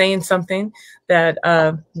was saying something that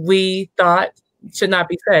we thought should not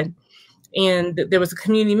be said. And there was a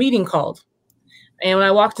community meeting called. And when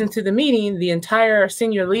I walked into the meeting, the entire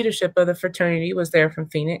senior leadership of the fraternity was there from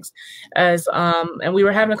Phoenix, and we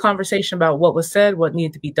were having a conversation about what was said, what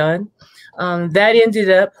needed to be done. That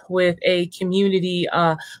ended up with a community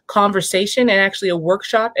conversation and actually a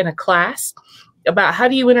workshop and a class about how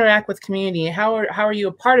do you interact with community, and how are you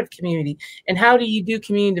a part of community, and how do you do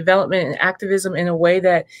community development and activism in a way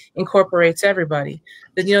that incorporates everybody.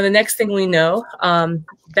 Then, the next thing we know,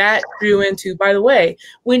 that grew into, by the way,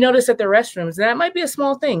 we noticed at the restrooms, and that might be a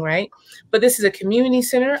small thing, right? But this is a community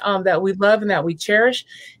center that we love and that we cherish.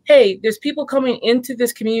 Hey, there's people coming into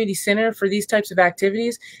this community center for these types of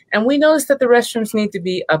activities, and we noticed that the restrooms need to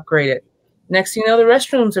be upgraded. Next thing you know, the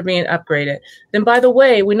restrooms are being upgraded. Then, by the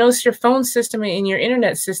way, we notice your phone system and your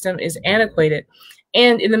internet system is antiquated.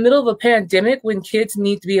 And in the middle of a pandemic, when kids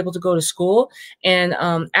need to be able to go to school and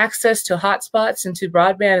access to hotspots and to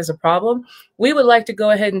broadband is a problem, we would like to go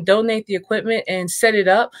ahead and donate the equipment and set it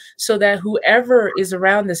up so that whoever is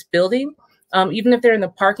around this building, even if they're in the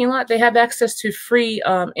parking lot, they have access to free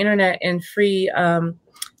internet and free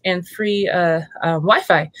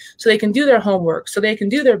Wi-Fi, so they can do their homework, so they can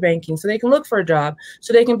do their banking, so they can look for a job,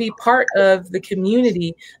 so they can be part of the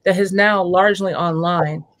community that is now largely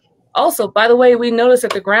online. Also, by the way, we noticed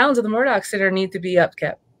that the grounds of the Murdoch Center need to be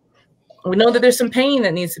upkept. We know that there's some painting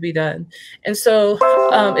that needs to be done. And so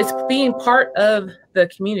it's being part of the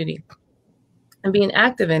community and being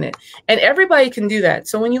active in it. And everybody can do that.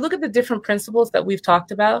 So when you look at the different principles that we've talked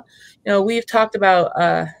about, we've talked about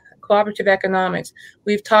cooperative economics.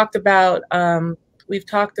 We've talked about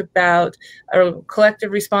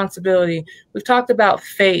collective responsibility. We've talked about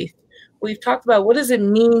faith. We've talked about what does it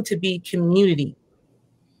mean to be community?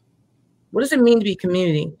 What does it mean to be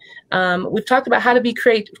community? We've talked about how to be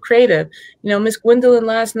creative. Ms. Gwendolyn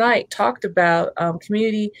last night talked about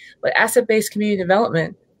community, asset-based community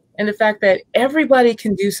development, and the fact that everybody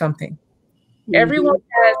can do something. Mm-hmm. Everyone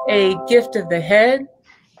has a gift of the head,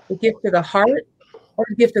 a gift of the heart, or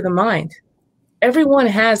a gift of the mind. Everyone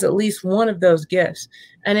has at least one of those gifts.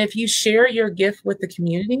 And if you share your gift with the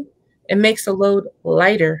community, it makes the load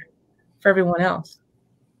lighter for everyone else.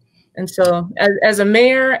 And so as a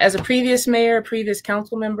mayor, as a previous mayor, previous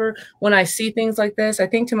council member, when I see things like this, I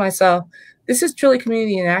think to myself, this is truly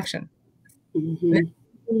community in action.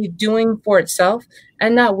 Mm-hmm. Doing for itself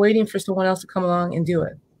and not waiting for someone else to come along and do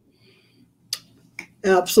it.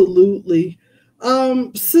 Absolutely.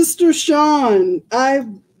 Sister Sean,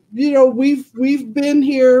 we've been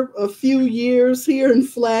here a few years here in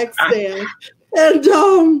Flagstaff. And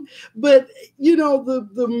but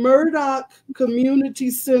the Murdoch Community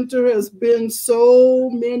Center has been so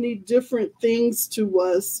many different things to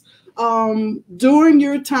us during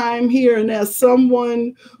your time here, and as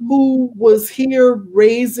someone who was here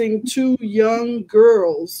raising two young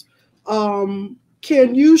girls,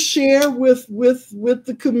 can you share with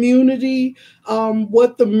the community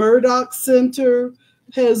what the Murdoch Center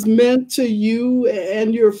has meant to you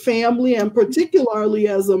and your family, and particularly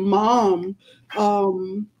as a mom,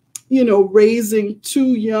 raising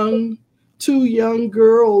two young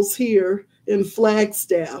girls here in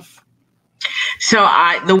Flagstaff? So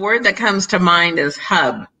the word that comes to mind is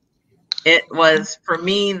hub. It was, for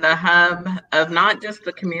me, the hub of not just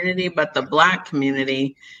the community, but the Black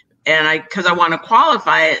community. And because I want to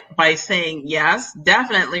qualify it by saying, yes,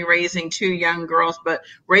 definitely raising two young girls, but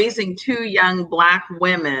raising two young Black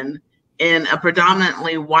women in a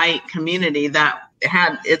predominantly white community that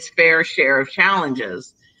had its fair share of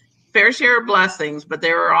challenges, fair share of blessings, but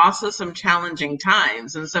there were also some challenging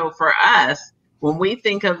times. And so for us, when we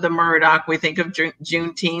think of the Murdoch, we think of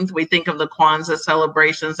Juneteenth, we think of the Kwanzaa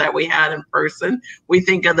celebrations that we had in person, we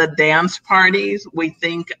think of the dance parties, we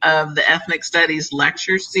think of the ethnic studies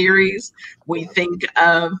lecture series, we think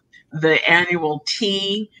of the annual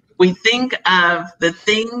tea, we think of the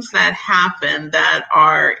things that happen that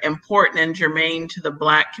are important and germane to the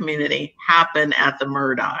Black community happen at the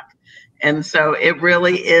Murdoch. And so it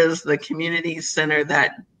really is the community center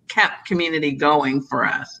that kept community going for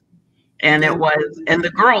us. And it was, and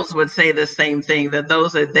the girls would say the same thing, that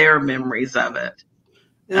those are their memories of it.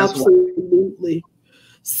 Absolutely.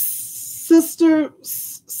 Sister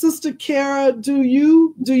Kara, do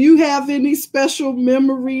you have any special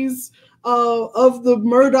memories of the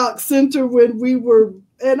Murdoch Center when we were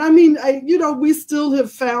and I mean, we still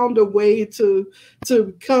have found a way to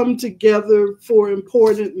come together for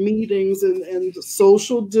important meetings and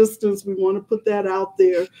social distance. We want to put that out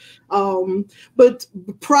there. But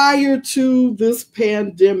prior to this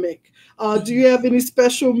pandemic, do you have any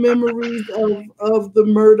special memories of the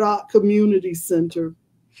Murdoch Community Center?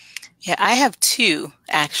 Yeah, I have two,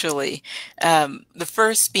 actually. The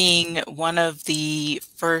first being one of the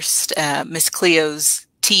first Miss Cleo's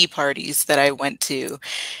tea parties that I went to,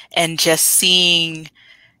 and just seeing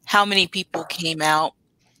how many people came out,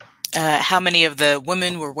 how many of the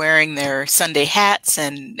women were wearing their Sunday hats,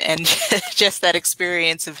 and just that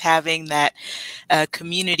experience of having that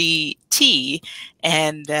community tea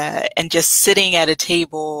and just sitting at a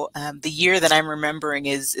table. The year that I'm remembering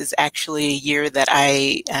is actually a year that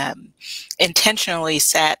I intentionally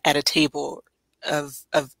sat at a table of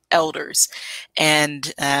elders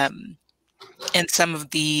and some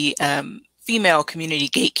of the female community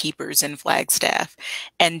gatekeepers in Flagstaff,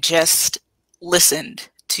 and just listened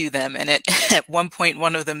to them. And at one point,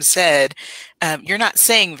 one of them said, "You're not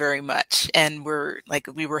saying very much." And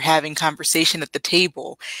we were having conversation at the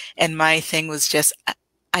table. And my thing was just,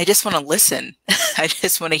 I just want to listen. I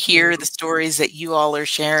just want to hear the stories that you all are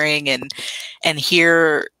sharing and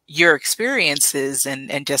hear your experiences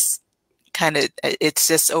and just kind of, it's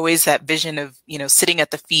just always that vision of, sitting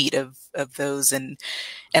at the feet of those and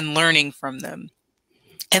learning from them.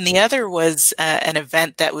 And the other was an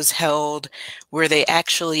event that was held where they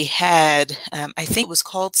actually had, I think it was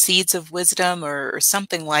called Seeds of Wisdom or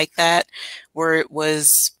something like that, where it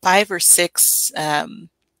was 5 or 6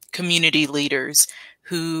 community leaders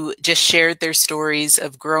who just shared their stories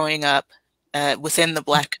of growing up within the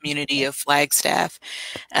Black community of Flagstaff.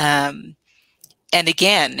 And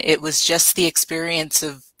again, it was just the experience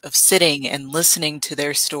of sitting and listening to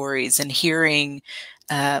their stories and hearing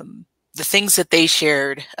the things that they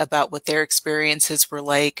shared about what their experiences were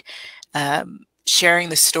like, sharing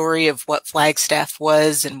the story of what Flagstaff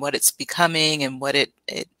was and what it's becoming and what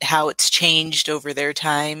how it's changed over their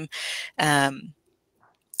time, and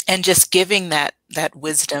just giving that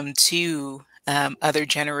wisdom to other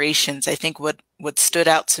generations. I think what stood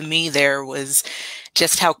out to me there was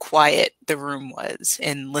just how quiet the room was,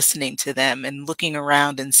 and listening to them and looking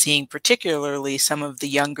around and seeing particularly some of the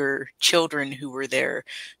younger children who were there,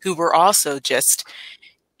 who were also just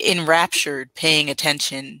enraptured, paying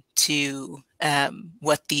attention to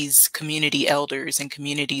what these community elders and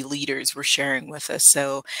community leaders were sharing with us.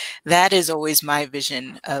 So that is always my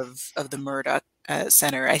vision of the Murdoch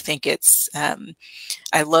Center. I think it's,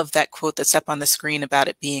 I love that quote that's up on the screen about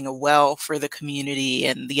it being a well for the community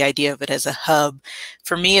and the idea of it as a hub.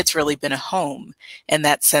 For me, it's really been a home, and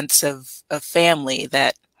that sense of family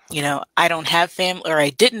that, I don't have family, or I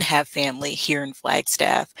didn't have family here in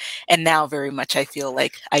Flagstaff, and now very much I feel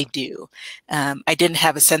like I do. I didn't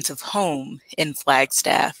have a sense of home in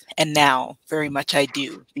Flagstaff, and now very much I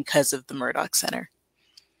do because of the Murdoch Center.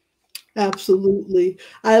 Absolutely.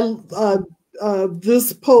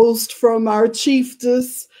 This post from our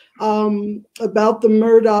chiefess about the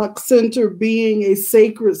Murdoch Center being a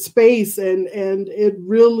sacred space, and it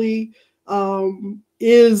really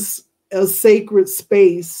is a sacred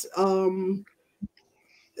space. When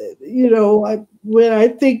I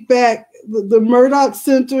think back, the Murdoch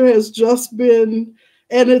Center has just been,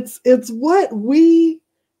 and it's what we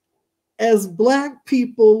as Black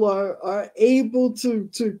people are able to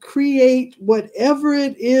create, whatever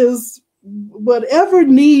it is, whatever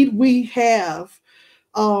need we have,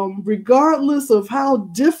 regardless of how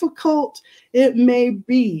difficult it may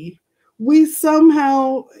be. We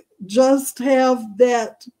somehow just have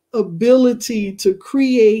that ability to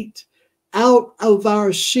create out of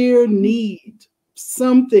our sheer need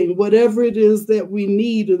something, whatever it is that we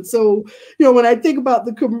need. And so, when I think about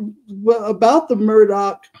the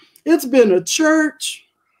Murdoch, it's been a church,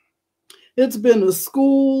 it's been a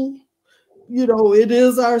school, it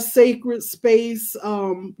is our sacred space.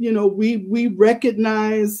 We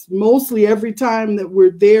recognize, mostly every time that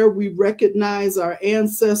we're there, we recognize our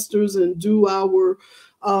ancestors and do our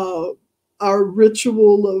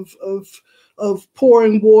ritual of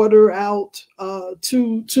pouring water out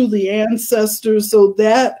to the ancestors. So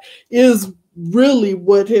that is really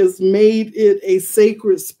what has made it a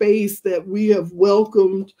sacred space, that we have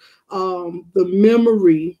welcomed the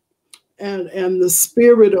memory and the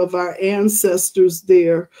spirit of our ancestors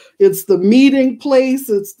there. It's the meeting place,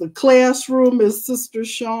 it's the classroom, as Sister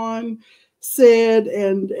Sean said.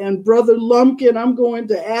 And Brother Lumpkin, I'm going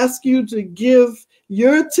to ask you to give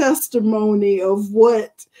your testimony of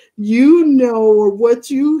what you know, or what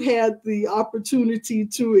you had the opportunity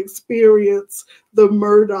to experience the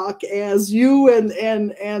Murdoch as, you and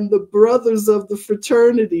the brothers of the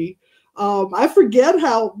fraternity. I forget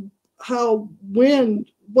when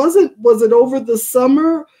was it over the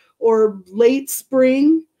summer or late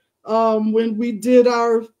spring, when we did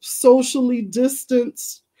our socially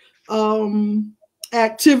distanced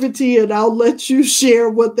activity, and I'll let you share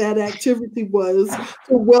what that activity was,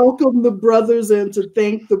 to welcome the brothers and to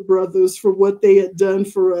thank the brothers for what they had done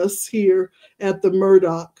for us here at the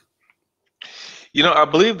Murdoch. You know, I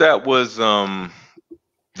believe that was the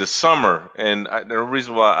summer, and the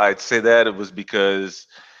reason why I'd say that, it was because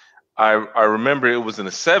I remember it was in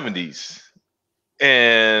the 70s,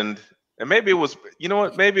 and maybe it was, you know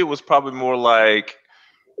what, maybe it was probably more like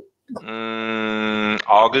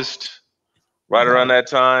August, right around that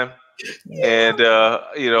time. And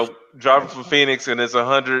you know, driving from Phoenix, and it's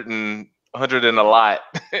 100 and a lot,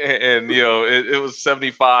 and you know, it was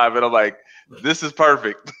 75, and I'm like, this is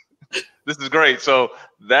perfect. This is great. So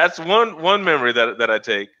that's one memory that I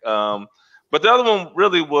take. But the other one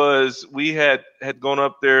really was, we had gone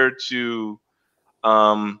up there to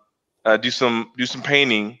do some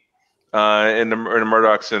painting in the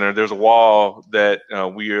Murdoch Center. There's a wall that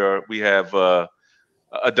we have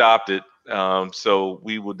adopted. So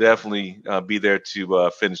we will definitely be there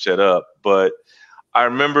to finish that up. But I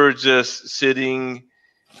remember just sitting,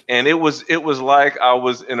 and it was like I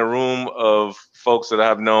was in a room of folks that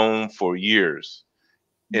I've known for years.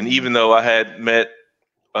 And even though I had met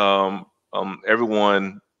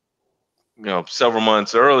everyone, you know, several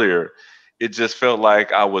months earlier, it just felt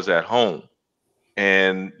like I was at home.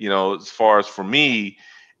 And you know, as far as for me,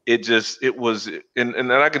 it was,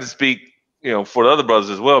 and I can speak, you know, for the other brothers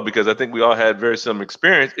as well, because I think we all had very similar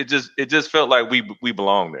experience. It just felt like we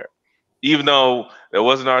belonged there, even though that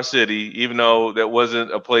wasn't our city, even though that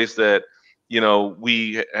wasn't a place that, you know,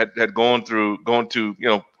 we had gone to, you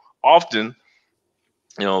know, often.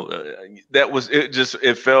 You know, that was it. Just,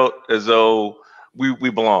 it felt as though we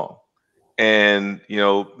belong. And you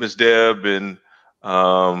know, Miss Deb and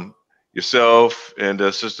yourself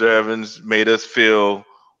and Sister Evans made us feel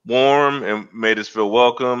warm, and made us feel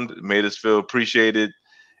welcomed, made us feel appreciated.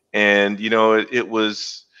 And you know, it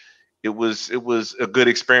was a good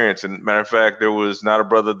experience. And matter of fact, there was not a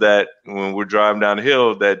brother that, when we're driving down the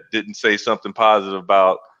hill, that didn't say something positive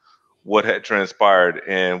about what had transpired.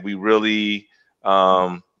 And we really,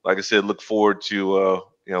 like I said, look forward to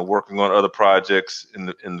you know, working on other projects in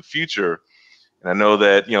the future. And I know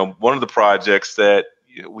that, you know, one of the projects that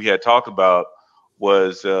we had talked about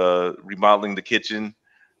was remodeling the kitchen.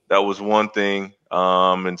 That was one thing.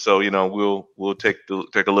 And so, you know, we'll take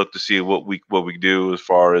a look to see what we do as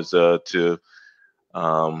far as to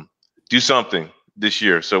do something this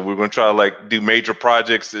year. So we're going to try to like do major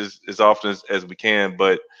projects as often as we can.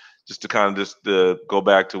 But just to kind of go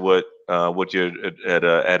back to what you had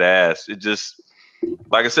asked, it just,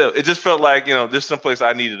 like I said, it just felt like, you know, this is someplace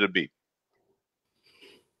I needed to be.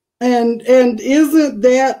 And isn't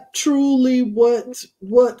that truly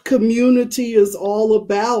what community is all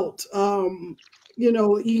about? You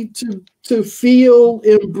know, to feel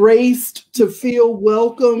embraced, to feel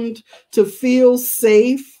welcomed, to feel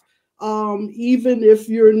safe, even if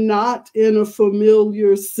you're not in a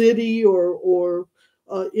familiar city or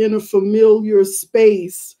in a familiar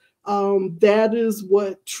space. That is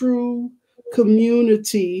what true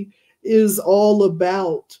community is all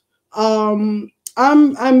about.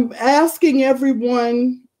 I'm asking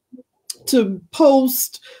everyone to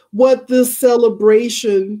post what this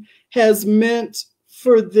celebration has meant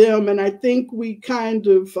for them, and I think we kind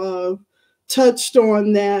of touched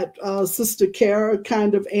on that. Sister Kara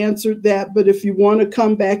kind of answered that, but if you want to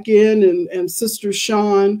come back in, and Sister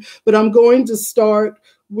Sean, but I'm going to start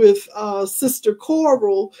with Sister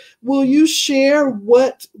Coral. Will you share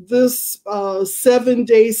what this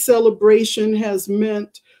 7-day celebration has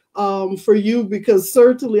meant for you? Because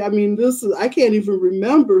certainly, I mean, I can't even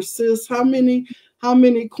remember, sis, how many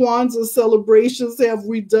Kwanzaa celebrations have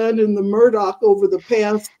we done in the Murdoch over the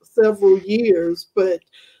past several years? But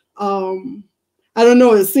I don't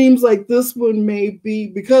know, it seems like this one may be,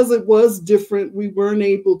 because it was different, we weren't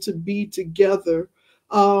able to be together.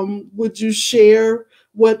 Would you share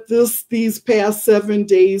what these past 7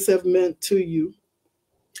 days have meant to you?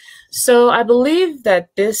 So I believe that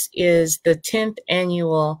this is the 10th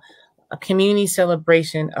annual community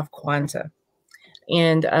celebration of Kwanzaa.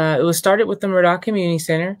 And it was started with the Murdoch Community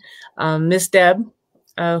Center. Miss Deb,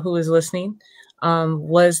 who is listening,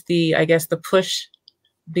 was the push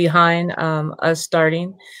behind us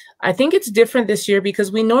starting. I think it's different this year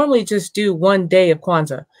because we normally just do one day of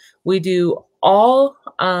Kwanzaa. We do all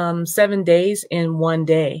 7 days in one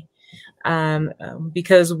day,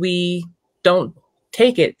 because we don't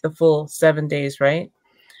take it the full 7 days, right?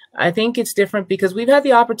 I think it's different because we've had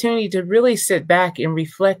the opportunity to really sit back and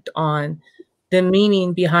reflect on the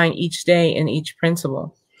meaning behind each day and each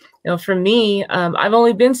principle. You know, for me, I've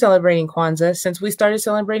only been celebrating Kwanzaa since we started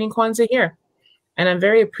celebrating Kwanzaa here. And I'm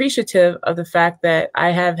very appreciative of the fact that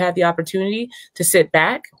I have had the opportunity to sit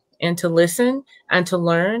back and to listen and to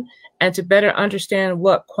learn and to better understand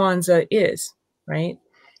what Kwanzaa is, right?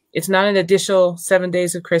 It's not an additional 7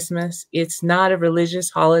 days of Christmas. It's not a religious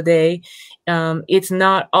holiday. It's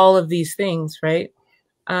not all of these things, right?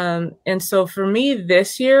 And so for me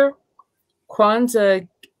this year, Kwanzaa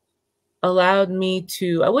allowed me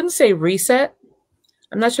to, I wouldn't say reset.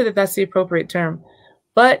 I'm not sure that that's the appropriate term,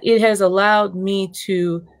 but it has allowed me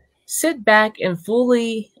to sit back and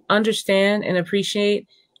fully understand and appreciate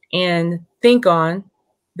and think on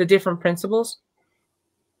the different principles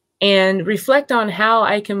and reflect on how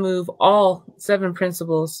I can move all 7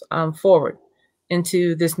 principles forward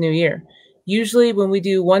into this new year. Usually when we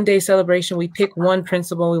do 1 day celebration, we pick one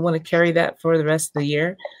principle and we want to carry that for the rest of the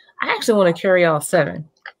year. I actually want to carry all 7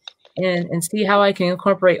 and see how I can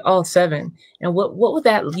incorporate all 7. And what would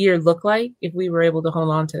that year look like if we were able to hold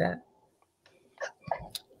on to that?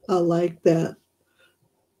 I like that.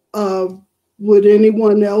 Would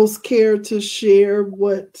anyone else care to share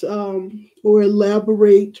what or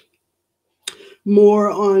elaborate more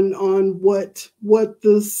on what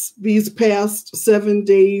these past 7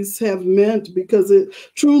 days have meant? Because it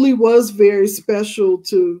truly was very special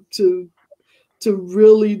to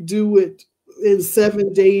really do it in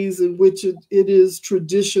 7 days in which it is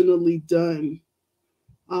traditionally done.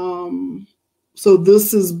 So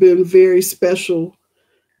this has been very special,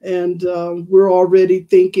 and we're already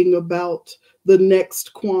thinking about the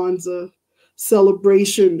next Kwanzaa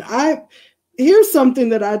celebration. Here's something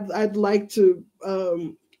that I'd like to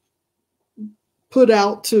put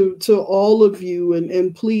out to all of you,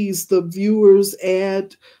 and please, the viewers,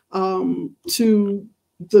 add to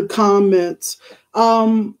the comments.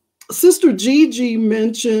 Sister Gigi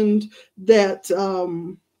mentioned that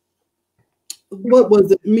what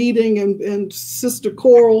was it, meeting, and Sister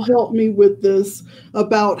Coral helped me with this,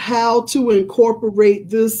 about how to incorporate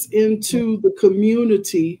this into the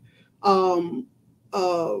community. And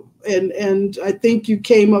I think you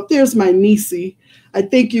came up, there's my niecey. I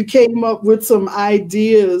think you came up with some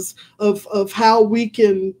ideas of how we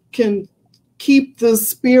can keep the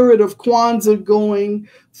spirit of Kwanzaa going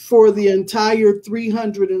for the entire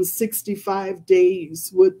 365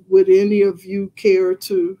 days. Would any of you care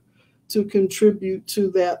to contribute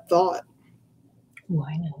to that thought? Oh,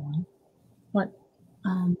 I know one. What?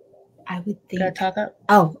 I would think. Can I talk up?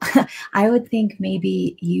 Oh, I would think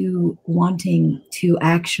maybe you wanting to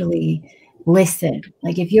actually listen.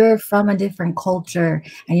 Like if you're from a different culture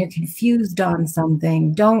and you're confused on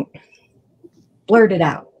something, don't blurt it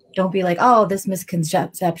out. Don't be like, oh, this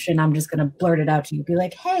misconception, I'm just going to blurt it out to you. Be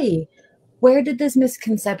like, hey, where did this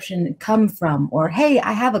misconception come from? Or, hey,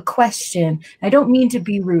 I have a question. I don't mean to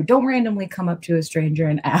be rude. Don't randomly come up to a stranger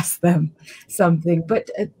and ask them something, but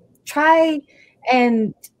try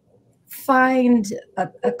and find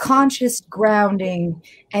a conscious grounding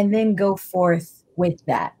and then go forth with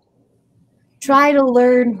that. Try to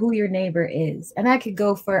learn who your neighbor is. And that could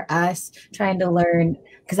go for us trying to learn,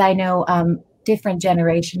 because I know different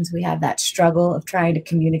generations, we have that struggle of trying to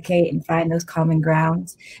communicate and find those common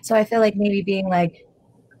grounds. So I feel like maybe being like,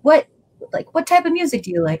 what type of music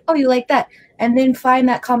do you like? Oh, you like that. And then find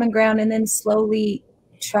that common ground and then slowly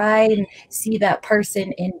try and see that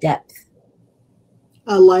person in depth.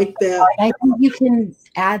 I like that. I think you can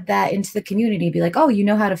add that into the community. Be like, oh, you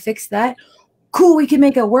know how to fix that? Cool, we can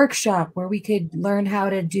make a workshop where we could learn how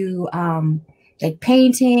to do like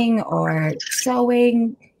painting or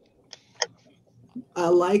sewing. I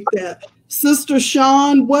like that. Sister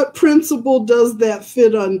Sean, what principle does that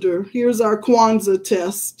fit under? Here's our Kwanzaa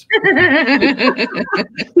test.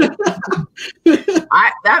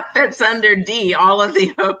 That fits under D, all of the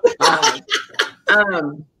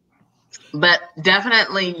above. But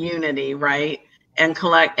definitely unity, right? And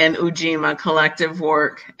ujima, collective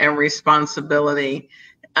work and responsibility.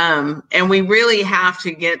 And we really have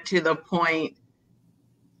to get to the point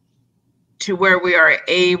to where we are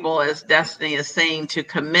able, as Destiny is saying, to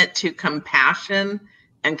commit to compassion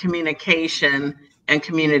and communication and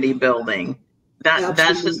community building.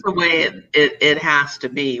 That's just the way it has to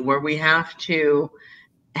be, where we have to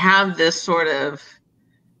have this sort of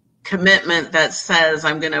commitment that says,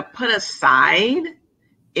 I'm going to put aside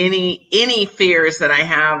any fears that I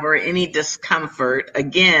have or any discomfort,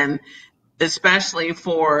 again, especially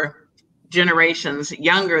for generations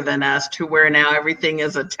younger than us to where now everything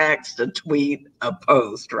is a text, a tweet, a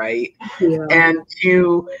post, right? Yeah. And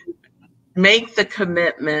to make the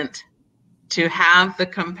commitment to have the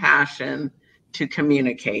compassion to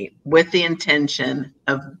communicate with the intention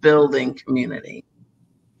of building community.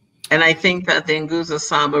 And I think that the Nguzo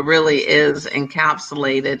Saba really is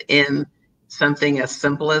encapsulated in something as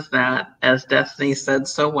simple as that, as Destiny said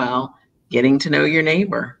so well, getting to know your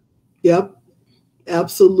neighbor. Yep,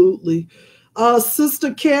 absolutely.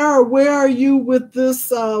 Sister Kara, where are you with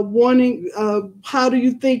this wanting? How do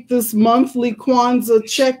you think this monthly Kwanzaa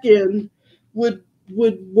check-in would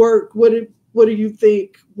work? What do you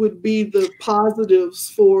think would be the positives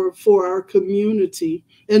for our community,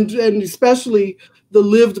 and especially the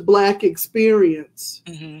lived Black experience?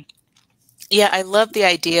 Mm-hmm. Yeah, I love the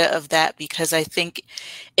idea of that because I think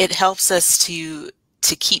it helps us to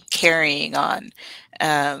keep carrying on.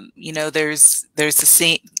 You know, there's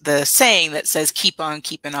the saying that says "keep on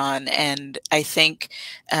keeping on," and I think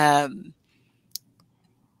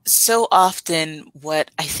so often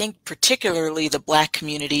what I think particularly the Black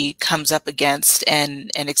community comes up against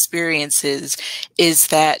and experiences is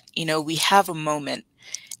that, you know, we have a moment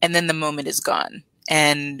and then the moment is gone.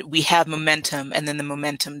 And we have momentum, and then the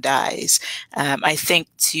momentum dies. I think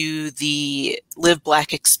to the Live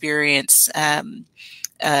Black experience,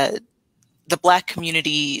 the Black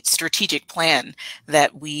community strategic plan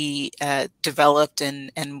that we developed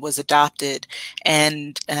and was adopted,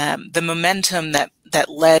 and the momentum that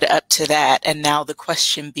led up to that, and now the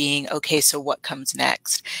question being, okay, so what comes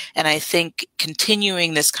next? And I think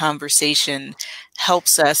continuing this conversation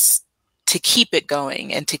helps us to keep it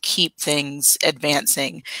going and to keep things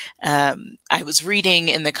advancing. I was reading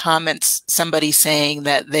in the comments somebody saying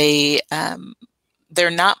that they're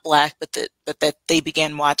not Black, but that they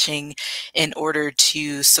began watching in order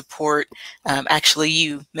to support actually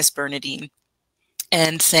you, Miss Bernadine,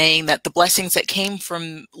 and saying that the blessings that came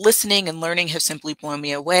from listening and learning have simply blown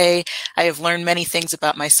me away. I have learned many things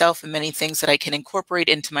about myself and many things that I can incorporate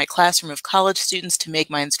into my classroom of college students to make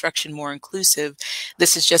my instruction more inclusive.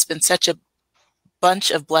 This has just been such a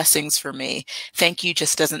bunch of blessings for me. Thank you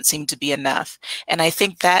just doesn't seem to be enough. And I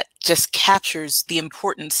think that just captures the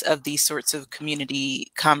importance of these sorts of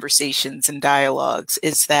community conversations and dialogues,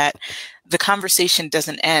 is that the conversation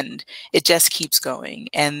doesn't end. It just keeps going.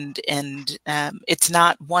 And it's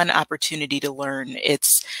not one opportunity to learn.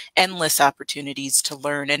 It's endless opportunities to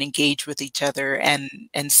learn and engage with each other and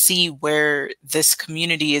see where this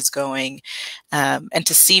community is going, and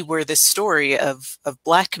to see where this story of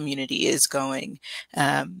Black community is going.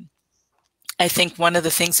 I think one of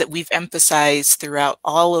the things that we've emphasized throughout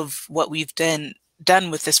all of what we've done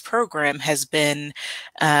with this program has been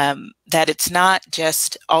that it's not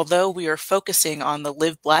just, although we are focusing on the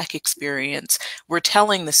Live Black experience, we're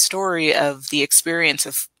telling the story of the experience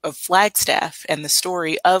of Flagstaff and the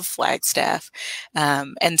story of Flagstaff.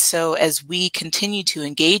 And so as we continue to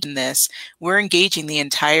engage in this, we're engaging the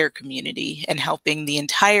entire community and helping the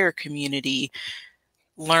entire community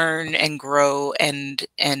learn and grow and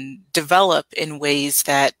develop in ways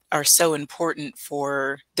that are so important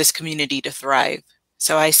for this community to thrive.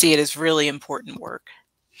 So I see it as really important work.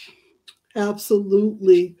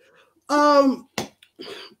 Absolutely. Brother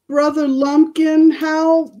Lumpkin,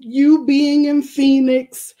 how you being in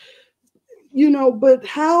Phoenix, you know, but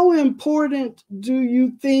how important do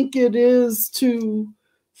you think it is to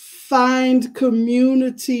find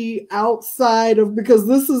community outside of, because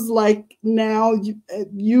this is like now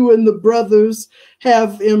you and the brothers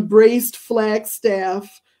have embraced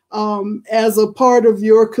Flagstaff as a part of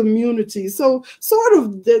your community. So sort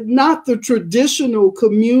of not the traditional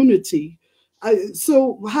community.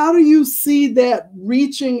 So how do you see that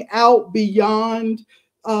reaching out beyond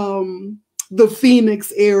the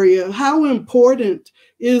Phoenix area? How important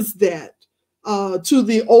is that to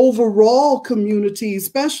the overall community,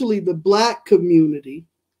 especially the Black community?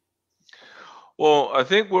 Well, I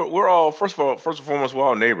think we're all, first and foremost, we're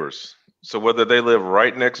all neighbors. So whether they live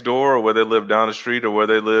right next door, or whether they live down the street, or where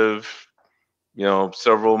they live, you know,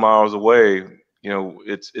 several miles away, you know,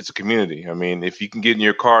 it's a community. I mean, if you can get in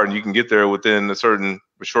your car and you can get there within a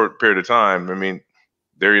short period of time, I mean,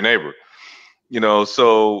 they're your neighbor. You know,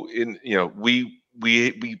 so we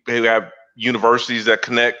have universities that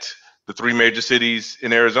connect the three major cities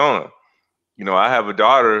in Arizona. You know, I have a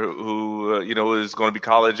daughter who is going to be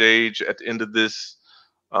college age at the end of this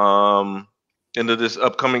upcoming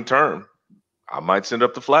term. I might send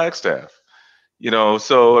up to Flagstaff. You know,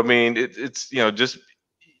 so I mean, it's just,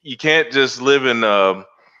 you can't just live in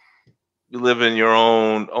your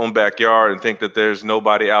own backyard and think that there's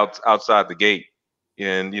nobody outside the gate.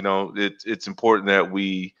 And it's important that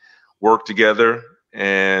we work together,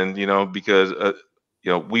 and because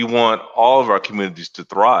we want all of our communities to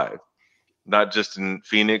thrive, not just in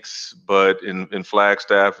Phoenix, but in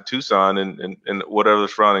Flagstaff, Tucson, and whatever the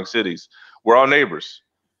surrounding cities. We're all neighbors,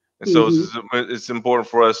 and so it's important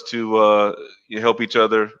for us to help each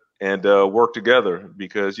other and work together,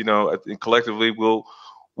 because I think collectively we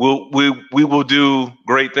will do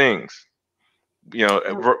great things,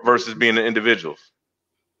 versus being individuals.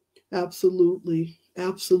 Absolutely,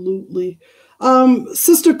 absolutely.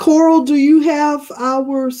 Sister Coral, do you have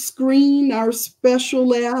our screen, our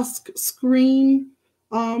special ask screen,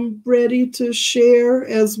 ready to share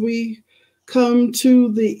as we come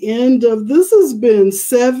to the end of this? Has been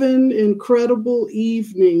 7 incredible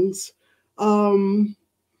evenings, and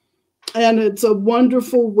it's a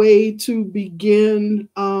wonderful way to begin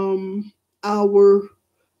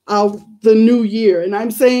the new year. And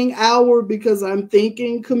I'm saying our because I'm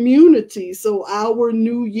thinking community. So our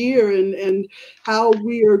new year, and how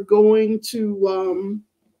we are going to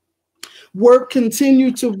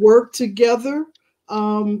continue to work together,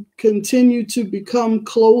 continue to become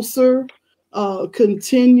closer,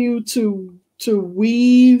 continue to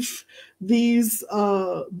weave the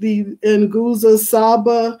Nguzo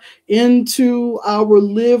Saba into our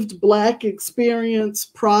lived Black experience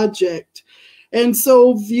project. And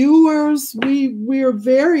so, viewers, we are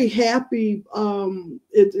very happy.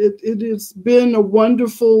 It has been a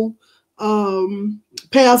wonderful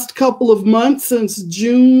past couple of months since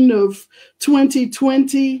June of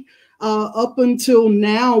 2020. Up until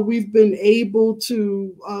now, we've been able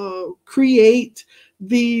to create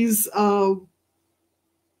these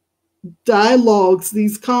dialogues,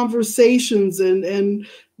 these conversations, and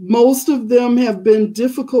most of them have been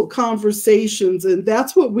difficult conversations, and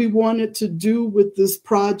that's what we wanted to do with this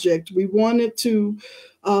project. We wanted to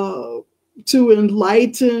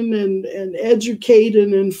enlighten and educate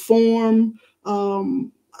and inform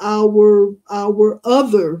our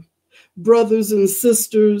other brothers and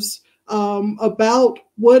sisters about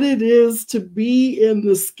what it is to be in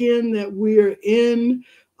the skin that we're in,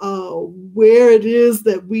 where it is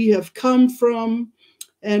that we have come from,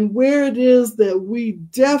 and where it is that we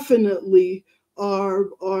definitely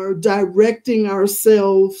are directing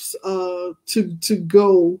ourselves to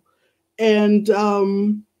go. And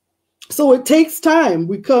so it takes time.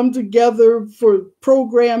 We come together for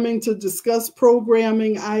programming, to discuss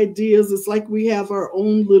programming ideas. It's like we have our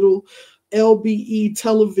own little LBE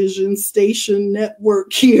television station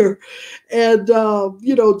network here, and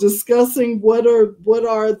discussing what are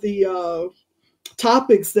the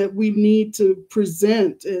topics that we need to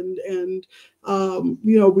present, and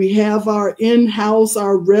we have our in-house,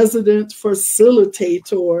 our resident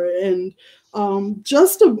facilitator, and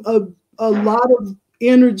just a lot of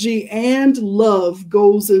energy and love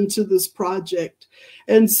goes into this project.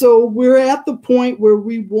 And so we're at the point where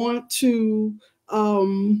we want to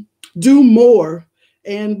do more,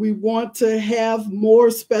 and we want to have more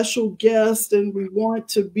special guests, and we want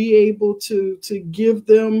to be able to give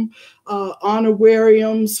them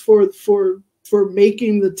honorariums for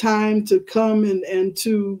making the time to come and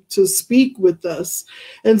to speak with us.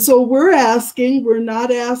 And so we're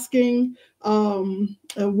not asking,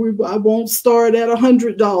 I won't start at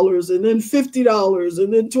 $100 and then $50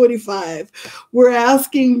 and then $25. We're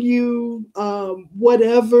asking you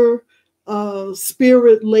whatever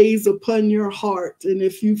spirit lays upon your heart. And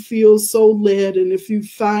if you feel so led, and if you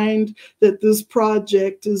find that this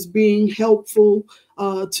project is being helpful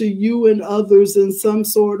to you and others in some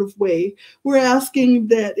sort of way, we're asking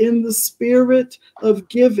that in the spirit of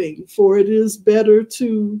giving, for it is better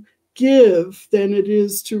to give than it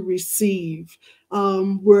is to receive.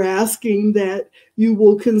 We're asking that you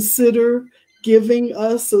will consider giving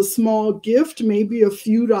us a small gift, maybe a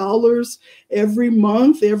few dollars every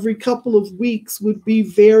month, every couple of weeks would be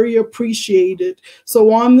very appreciated.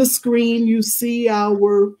 So on the screen, you see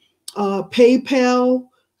our PayPal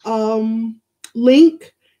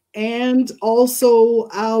link, and also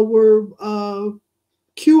our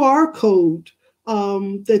QR code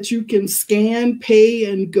that you can scan,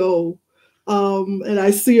 pay, and go. And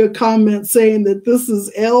I see a comment saying that this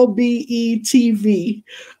is LBE TV.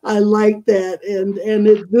 I like that. And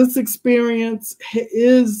this experience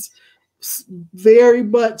is very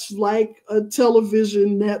much like a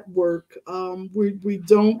television network. We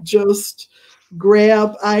don't just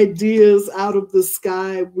grab ideas out of the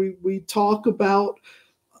sky. We talk about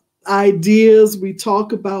ideas, we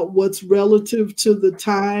talk about what's relative to the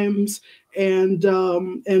times, and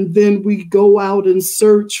then we go out and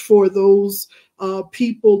search for those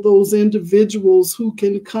people, those individuals who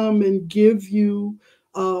can come and give you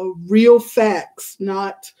real facts,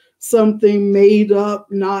 not something made up,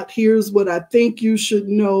 not here's what I think you should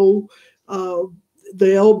know. The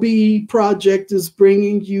LBE project is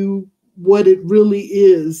bringing you what it really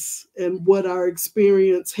is and what our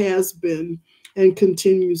experience has been and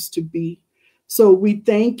continues to be. So we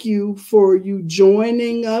thank you for you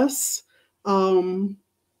joining us.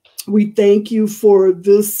 We thank you for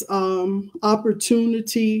this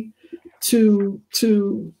opportunity to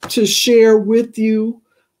share with you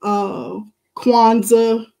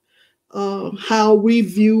Kwanzaa, how we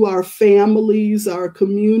view our families, our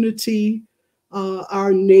community,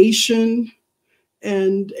 our nation,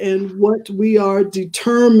 and what we are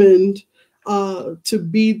determined to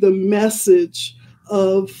be the message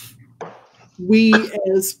of we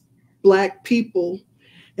as Black people.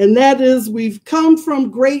 And that is, we've come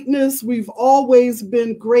from greatness. We've always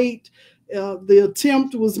been great. The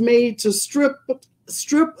attempt was made to strip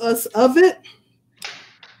us of it.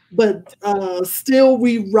 But still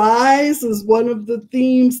we rise is one of the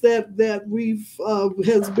themes that we've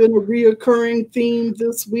has been a reoccurring theme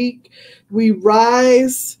this week. We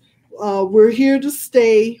rise. We're here to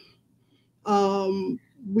stay.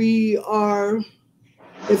 We are,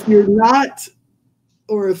 if you're not,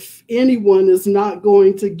 or if anyone is not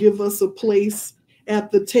going to give us a place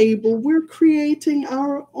at the table, we're creating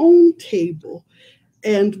our own table.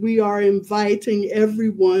 And we are inviting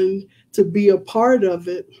everyone to be a part of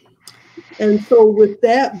it. And so with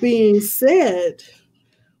that being said,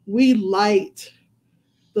 we light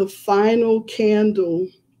the final candle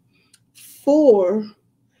for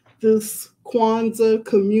this Kwanzaa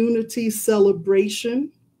community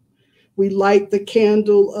celebration. We light the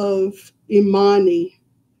candle of Imani,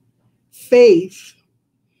 faith,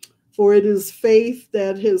 for it is faith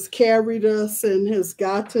that has carried us and has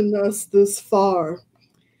gotten us this far.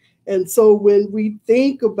 And so when we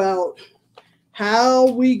think about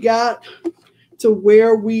how we got to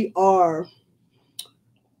where we are,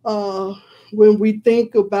 when we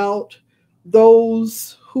think about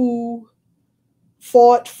those who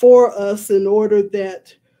fought for us in order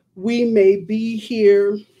that we may be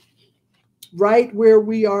here right where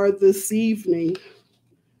we are this evening,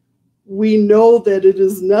 we know that it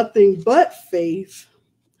is nothing but faith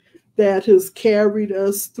that has carried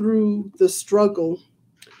us through the struggle.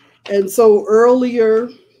 And so earlier,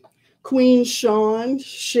 Queen Sean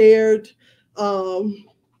shared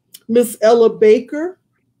Miss Ella Baker,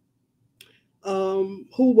 who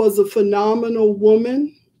was a phenomenal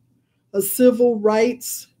woman, a civil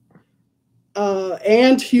rights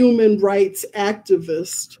and human rights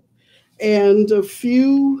activist. And a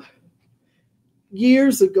few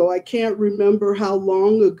years ago, I can't remember how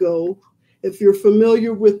long ago, if you're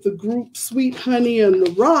familiar with the group Sweet Honey and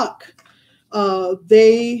the Rock,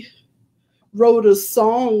 they wrote a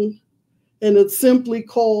song, and it's simply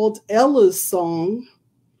called Ella's Song.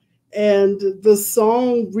 And the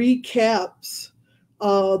song recaps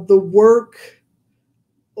the work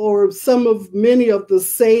or many of the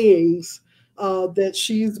sayings that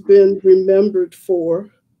she's been remembered for.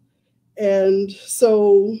 And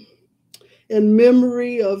so in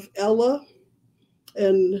memory of Ella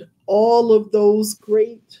and all of those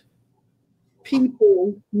great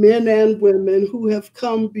people, men and women, who have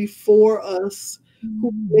come before us,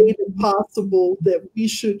 who made it possible that we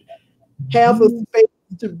should have a space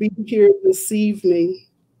to be here this evening,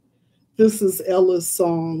 this is Ella's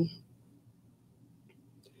song.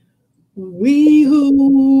 We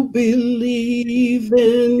who believe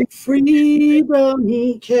in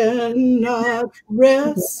freedom cannot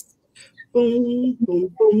rest. Boom,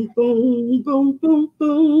 boom, boom, boom, boom, boom,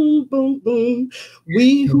 boom, boom, boom.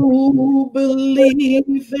 We who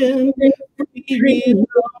believe in freedom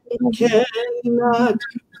cannot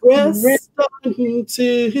rest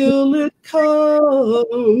until it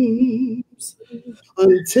comes,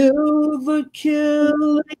 until the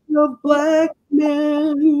killing of Black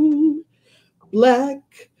men,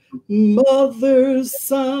 Black mothers,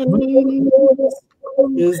 sons,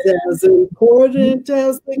 is as important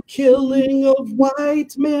as the killing of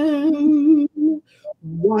white men,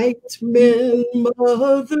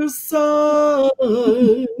 mothers, sons.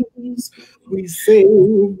 We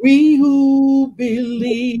sing, we who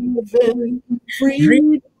believe in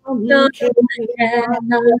freedom cannot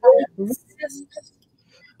rest.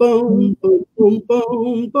 Boom, boom, boom,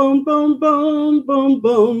 boom, boom, boom, boom, boom,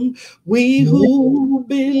 boom. We who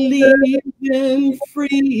believe in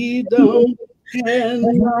freedom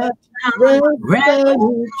cannot rest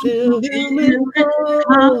until it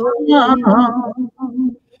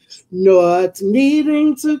comes. Not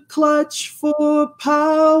needing to clutch for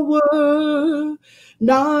power,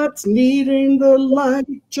 not needing the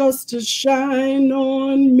light just to shine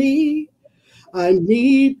on me. I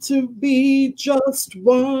need to be just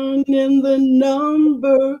one in the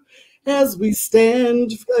number as we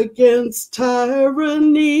stand against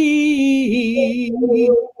tyranny.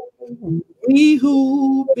 We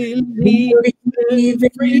who believe in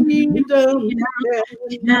freedom can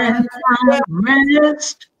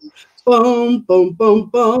rest. Bum, bum, bum,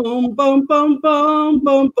 bum, bum, bum, bum,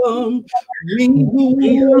 bum, bum. We who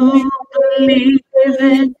believe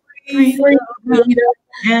in freedom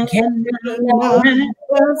cannot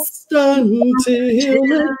rest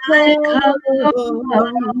until it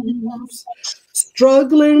comes.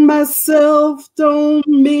 Struggling myself don't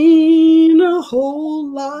mean a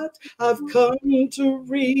whole lot. I've come to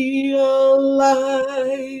realize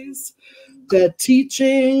that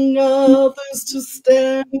teaching others to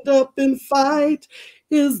stand up and fight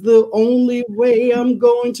is the only way I'm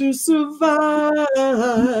going to survive.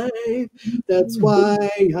 That's why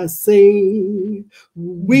I sing,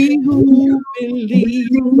 we who believe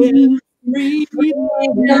in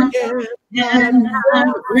freedom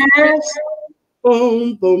cannot rest.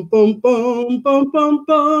 Boom, boom, boom, boom, boom, boom,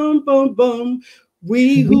 boom, boom, boom.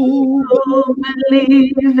 We who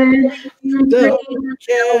believe in freedom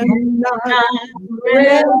cannot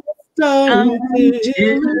rest until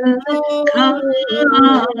it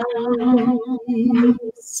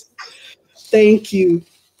comes. Thank you.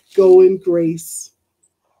 Go in grace.